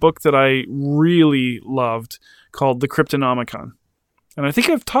wrote a book that I really loved called The Cryptonomicon. And I think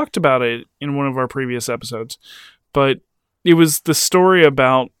I've talked about it in one of our previous episodes. But it was the story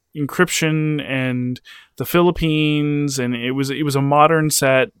about encryption and the Philippines, and it was a modern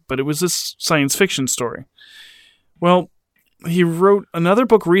set, but it was this science fiction story. Well, he wrote another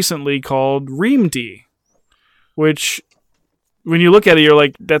book recently called Reamd, which, when you look at it, you're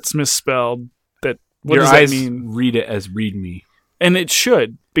like, that's misspelled. What Your does eyes that mean? Read it as read me. And it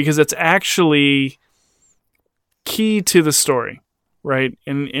should, because it's actually key to the story, right?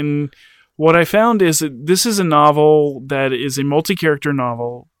 And what I found is that this is a novel that is a multi-character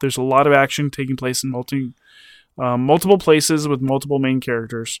novel. There's a lot of action taking place in multiple places with multiple main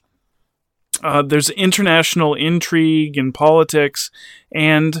characters. There's international intrigue and politics,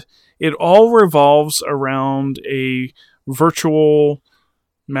 and it all revolves around a virtual,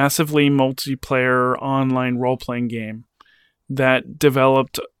 massively multiplayer online role-playing game that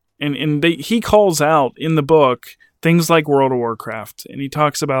developed, and he calls out in the book things like World of Warcraft, and he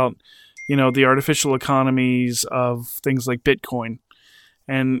talks about, the artificial economies of things like Bitcoin,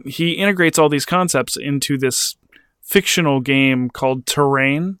 and he integrates all these concepts into this fictional game called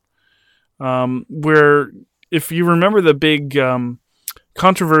Terrain, where if you remember the big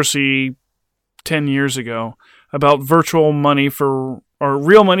controversy 10 years ago about virtual money or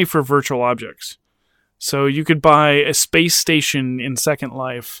real money for virtual objects. So you could buy a space station in Second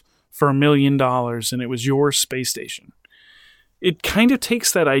Life for $1 million, and it was your space station. It kind of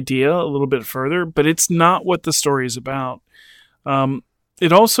takes that idea a little bit further, but it's not what the story is about.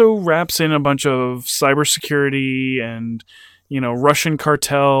 It also wraps in a bunch of cybersecurity and, Russian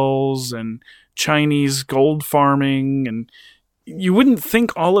cartels and Chinese gold farming, and you wouldn't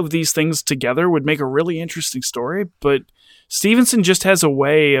think all of these things together would make a really interesting story, but Stevenson just has a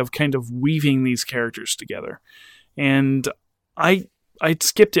way of kind of weaving these characters together. And I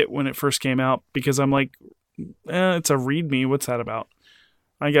skipped it when it first came out because I'm like, it's a readme. What's that about?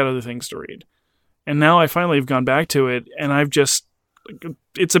 I got other things to read. And now I finally have gone back to it, and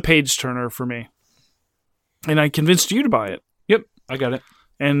it's a page turner for me. And I convinced you to buy it. Yep, I got it.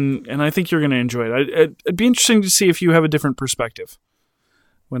 And I think you're going to enjoy it. It'd be interesting to see if you have a different perspective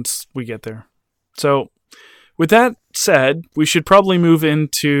once we get there. So, with that said, we should probably move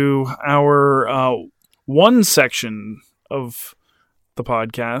into our one section of the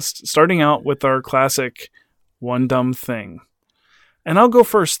podcast, starting out with our classic One Dumb Thing. And I'll go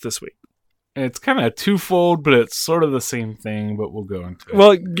first this week. It's kind of twofold, but it's sort of the same thing, but we'll go into it.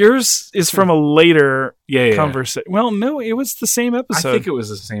 Well, yours is from a later yeah. conversation. Well, no, it was the same episode. I think it was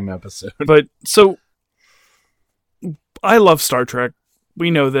the same episode. But, so, I love Star Trek. We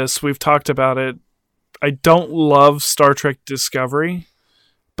know this. We've talked about it. I don't love Star Trek Discovery,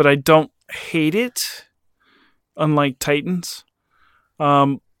 but I don't hate it, unlike Titans.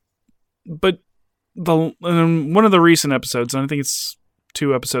 But in one of the recent episodes, and I think it's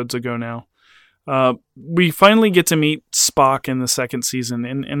 2 episodes ago now, we finally get to meet Spock in the second season,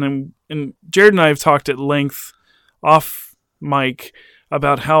 and Jared and I have talked at length off mic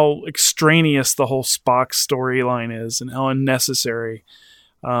about how extraneous the whole Spock storyline is and how unnecessary.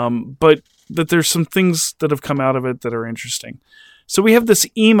 But that there's some things that have come out of it that are interesting. So we have this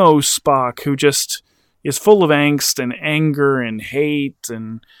emo Spock who just is full of angst and anger and hate,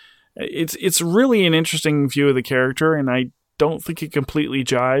 and it's really an interesting view of the character, and I don't think it completely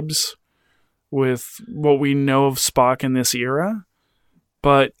jibes with what we know of Spock in this era.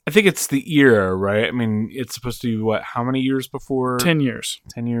 But I think it's the era, right? I mean, it's supposed to be, how many years before? 10 years.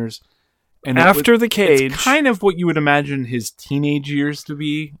 10 years. And after the cage. It's kind of what you would imagine his teenage years to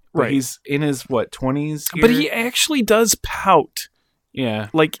be. Right. He's in his, 20s here? But he actually does pout. Yeah.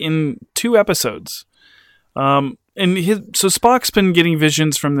 Like in 2 episodes. So Spock's been getting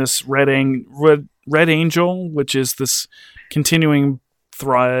visions from this Red Angel, which is this continuing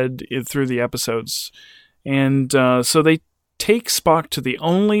thread through the episodes. And so they take Spock to the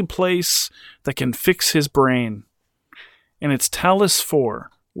only place that can fix his brain. And it's Talos 4.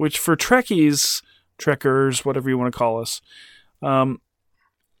 Which for Trekkies, Trekkers, whatever you want to call us,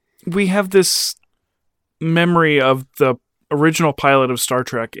 we have this memory of the original pilot of Star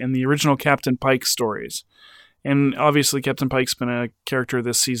Trek and the original Captain Pike stories. And obviously Captain Pike's been a character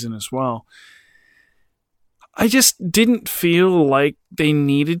this season as well. I just didn't feel like they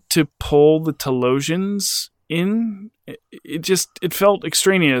needed to pull the Talosians in. It felt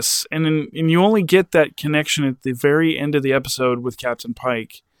extraneous, and you only get that connection at the very end of the episode with Captain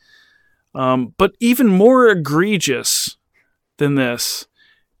Pike. But even more egregious than this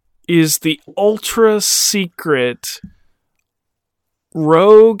is the ultra secret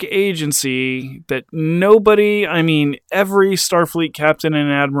rogue agency that every Starfleet captain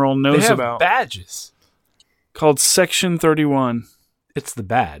and admiral knows about. Badges called Section 31. It's the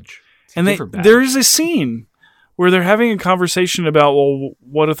badge. And there is a scene where they're having a conversation about, well,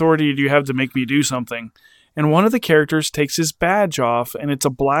 what authority do you have to make me do something? And one of the characters takes his badge off, and it's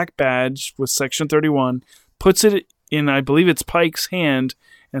a black badge with Section 31, puts it in, I believe it's Pike's hand,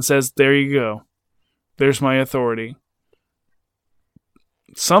 and says, there you go. There's my authority.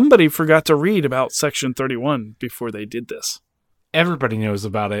 Somebody forgot to read about Section 31 before they did this. Everybody knows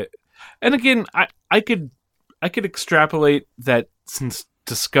about it. And again, I could extrapolate that since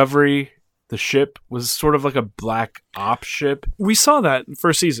Discovery, the ship, was sort of like a black ops ship. We saw that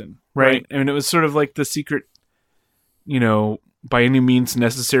first season. Right. I mean, it was sort of like the secret, by any means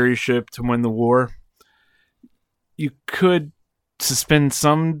necessary ship to win the war. You could suspend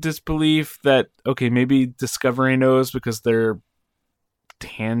some disbelief that, okay, maybe Discovery knows because they're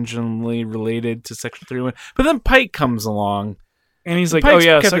tangentially related to Section 31. But then Pike comes along. And he's like,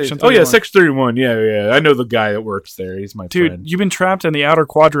 Section 31. Oh, yeah, Section 31. Yeah. I know the guy that works there. He's my friend. Dude, you've been trapped in the outer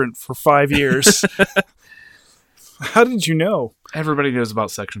quadrant for 5 years. How did you know? Everybody knows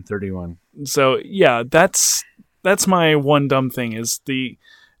about Section 31. So, yeah, that's my one dumb thing is the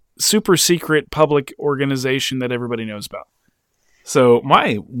super secret public organization that everybody knows about. So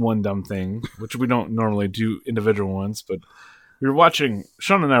my one dumb thing, which we don't normally do individual ones, but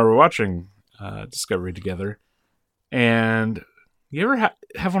Sean and I were watching Discovery together, and you ever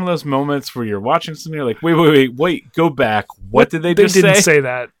have one of those moments where you're watching something, you're like, wait, go back. What did they just say? They didn't say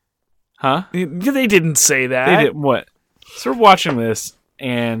that. Huh? They didn't say that. They didn't. What? So we're watching this,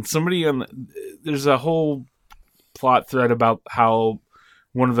 and there's a whole plot thread about how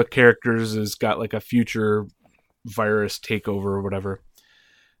one of the characters has got like a future virus takeover or whatever,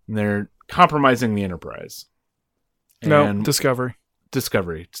 and they're compromising the Enterprise. No, Discovery.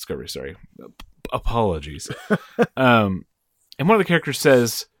 Sorry, apologies. And one of the characters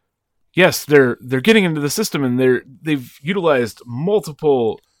says, "Yes, they're getting into the system, and they've utilized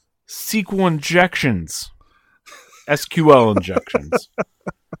multiple SQL injections, SQL injections."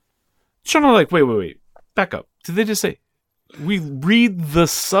 Sean, I'm like, wait, back up. Did they just say? We read the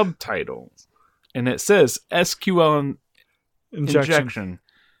subtitle, and it says SQL injection.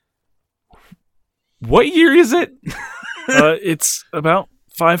 What year is it? It's about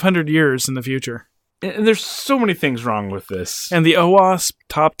 500 years in the future. And there's so many things wrong with this. And the OWASP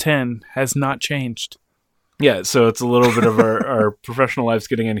top 10 has not changed. Yeah, so it's a little bit of our professional lives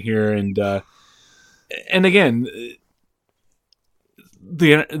getting in here. And again,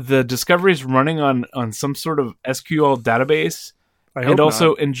 the Discovery is running on some sort of SQL database. And also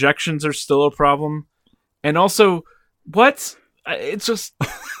not. Injections are still a problem. And also, what? It's just...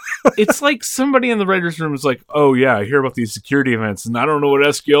 It's like somebody in the writer's room is like, oh yeah, I hear about these security events, and I don't know what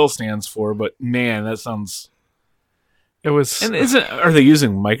SQL stands for, but man, that sounds... It was... And are they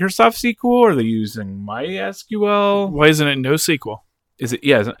using Microsoft SQL, or are they using MySQL? Why isn't it NoSQL? Is it?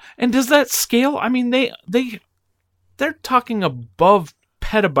 Yeah. And does that scale? I mean, they're talking above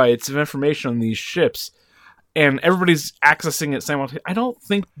petabytes of information on these ships, and everybody's accessing it simultaneously. I don't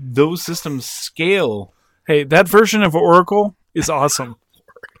think those systems scale. Hey, that version of Oracle is awesome.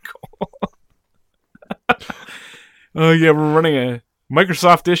 Oh yeah, we're running a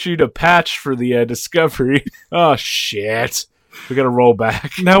Microsoft issued a patch for the Discovery. Oh shit, we gotta roll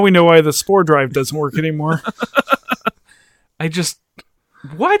back. Now we know why the Spore drive doesn't work anymore.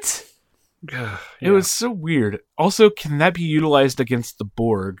 What? It was so weird. Also, can that be utilized against the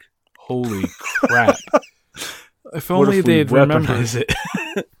Borg? Holy crap! If only they'd remember it.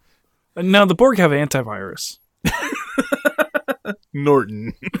 No, the Borg have antivirus.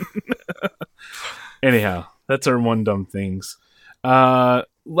 Norton. Anyhow, that's our one dumb things.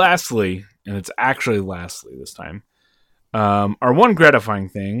 Lastly, and it's actually lastly this time, our one gratifying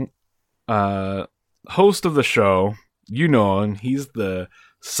thing, host of the show, you know him, he's the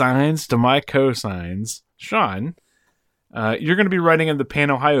sines to my cosines, Sean. You're going to be writing in the Pan,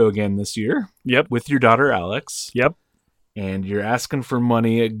 Ohio again this year. Yep. With your daughter, Alex. Yep. And you're asking for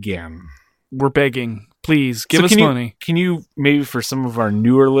money again. We're begging. Please, give us money. Can you, maybe for some of our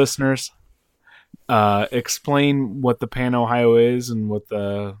newer listeners, explain what the Pan Ohio is and what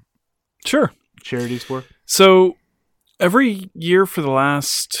the charity's for? So, every year for the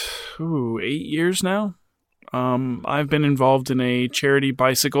last 8 years now, I've been involved in a charity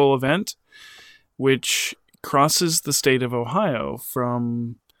bicycle event, which crosses the state of Ohio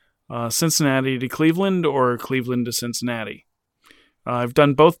from Cincinnati to Cleveland or Cleveland to Cincinnati. I've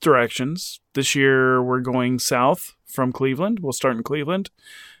done both directions. This year we're going south from Cleveland. We'll start in Cleveland,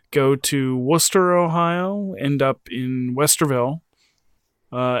 go to Worcester, Ohio, end up in Westerville.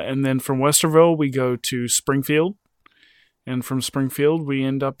 And then from Westerville we go to Springfield. And from Springfield we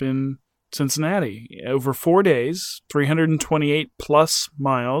end up in Cincinnati. Over 4 days, 328 plus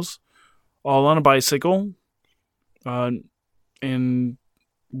miles, all on a bicycle. And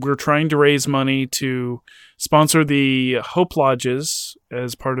we're trying to raise money to sponsor the Hope Lodges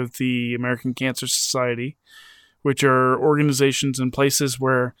as part of the American Cancer Society, which are organizations and places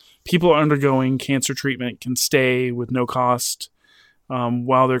where people undergoing cancer treatment can stay with no cost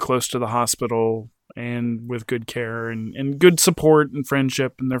while they're close to the hospital and with good care and good support and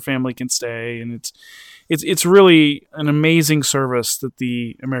friendship, and their family can stay. And it's really an amazing service that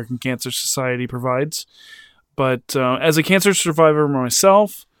the American Cancer Society provides. But as a cancer survivor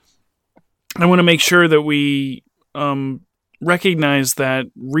myself, I want to make sure that we recognize that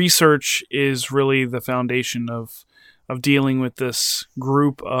research is really the foundation of dealing with this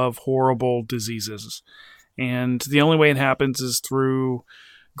group of horrible diseases. And the only way it happens is through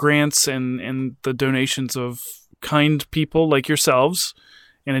grants and the donations of kind people like yourselves.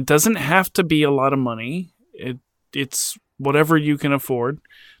 And it doesn't have to be a lot of money. It's whatever you can afford,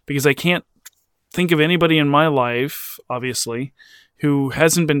 because I can't think of anybody in my life, obviously, who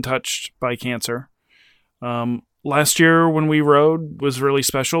hasn't been touched by cancer. last year when we rode was really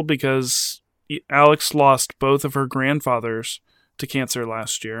special because Alex lost both of her grandfathers to cancer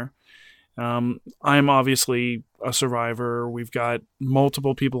last year. I'm obviously a survivor. We've got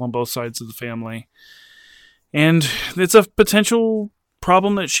multiple people on both sides of the family. And it's a potential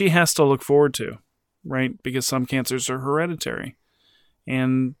problem that she has to look forward to, right? Because some cancers are hereditary.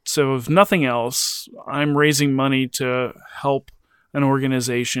 And so if nothing else, I'm raising money to help an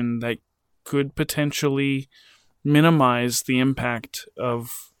organization that could potentially minimize the impact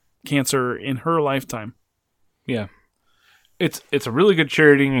of cancer in her lifetime. Yeah. It's a really good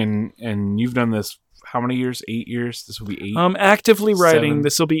charity, and you've done this how many years? 8 years? This will be 8? Actively writing, 7.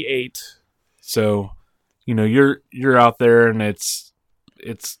 this will be 8. So, you're out there, and it's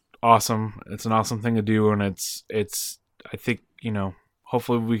awesome. It's an awesome thing to do, and it's I think,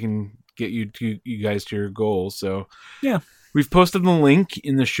 hopefully we can get you guys to your goals. So yeah, we've posted the link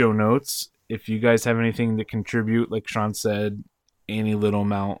in the show notes. If you guys have anything to contribute, like Sean said, any little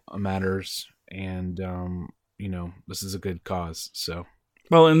amount matters, and this is a good cause. So,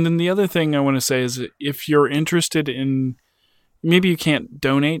 well, and then the other thing I want to say is that if you're interested in, maybe you can't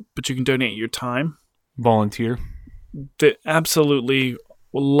donate, but you can donate your time. Volunteer. Absolutely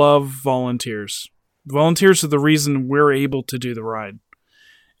love volunteers. Volunteers are the reason we're able to do the ride.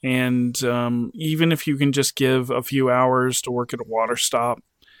 And even if you can just give a few hours to work at a water stop,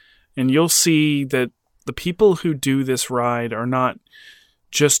 and you'll see that the people who do this ride are not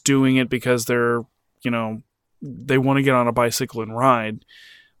just doing it because they're, they want to get on a bicycle and ride.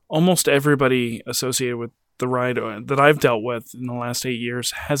 Almost everybody associated with the ride that I've dealt with in the last 8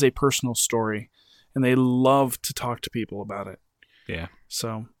 years has a personal story, and they love to talk to people about it. Yeah.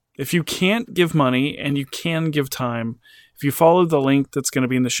 So if you can't give money and you can give time, if you follow the link that's going to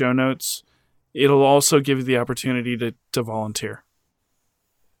be in the show notes, it'll also give you the opportunity to volunteer.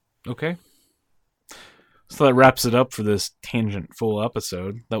 Okay. So that wraps it up for this tangent full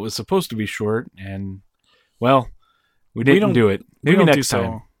episode that was supposed to be short, and well, we didn't do it. Maybe next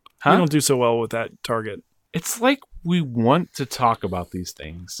time. We don't do so well with that target. It's like we want to talk about these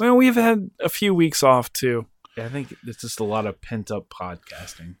things. Well, we've had a few weeks off too. I think it's just a lot of pent up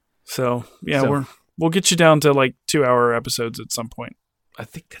podcasting. So yeah, we'll get you down to like 2-hour episodes at some point. I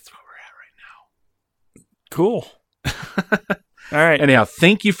think that's where we're at right now. Cool. All right. Anyhow,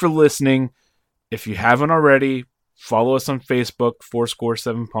 thank you for listening. If you haven't already, follow us on Facebook,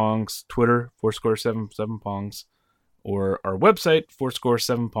 4score7pongs, Twitter, 4score77pongs, or our website,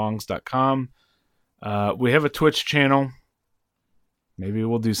 4score7pongs.com. We have a Twitch channel. Maybe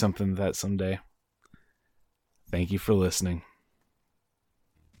we'll do something with that someday. Thank you for listening.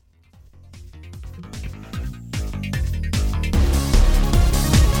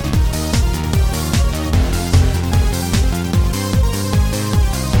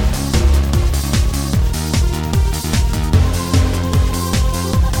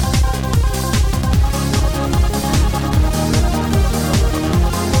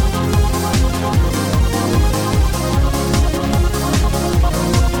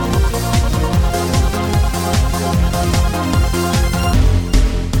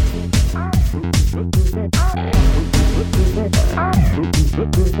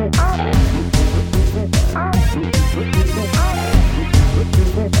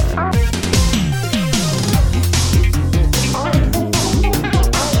 Ah!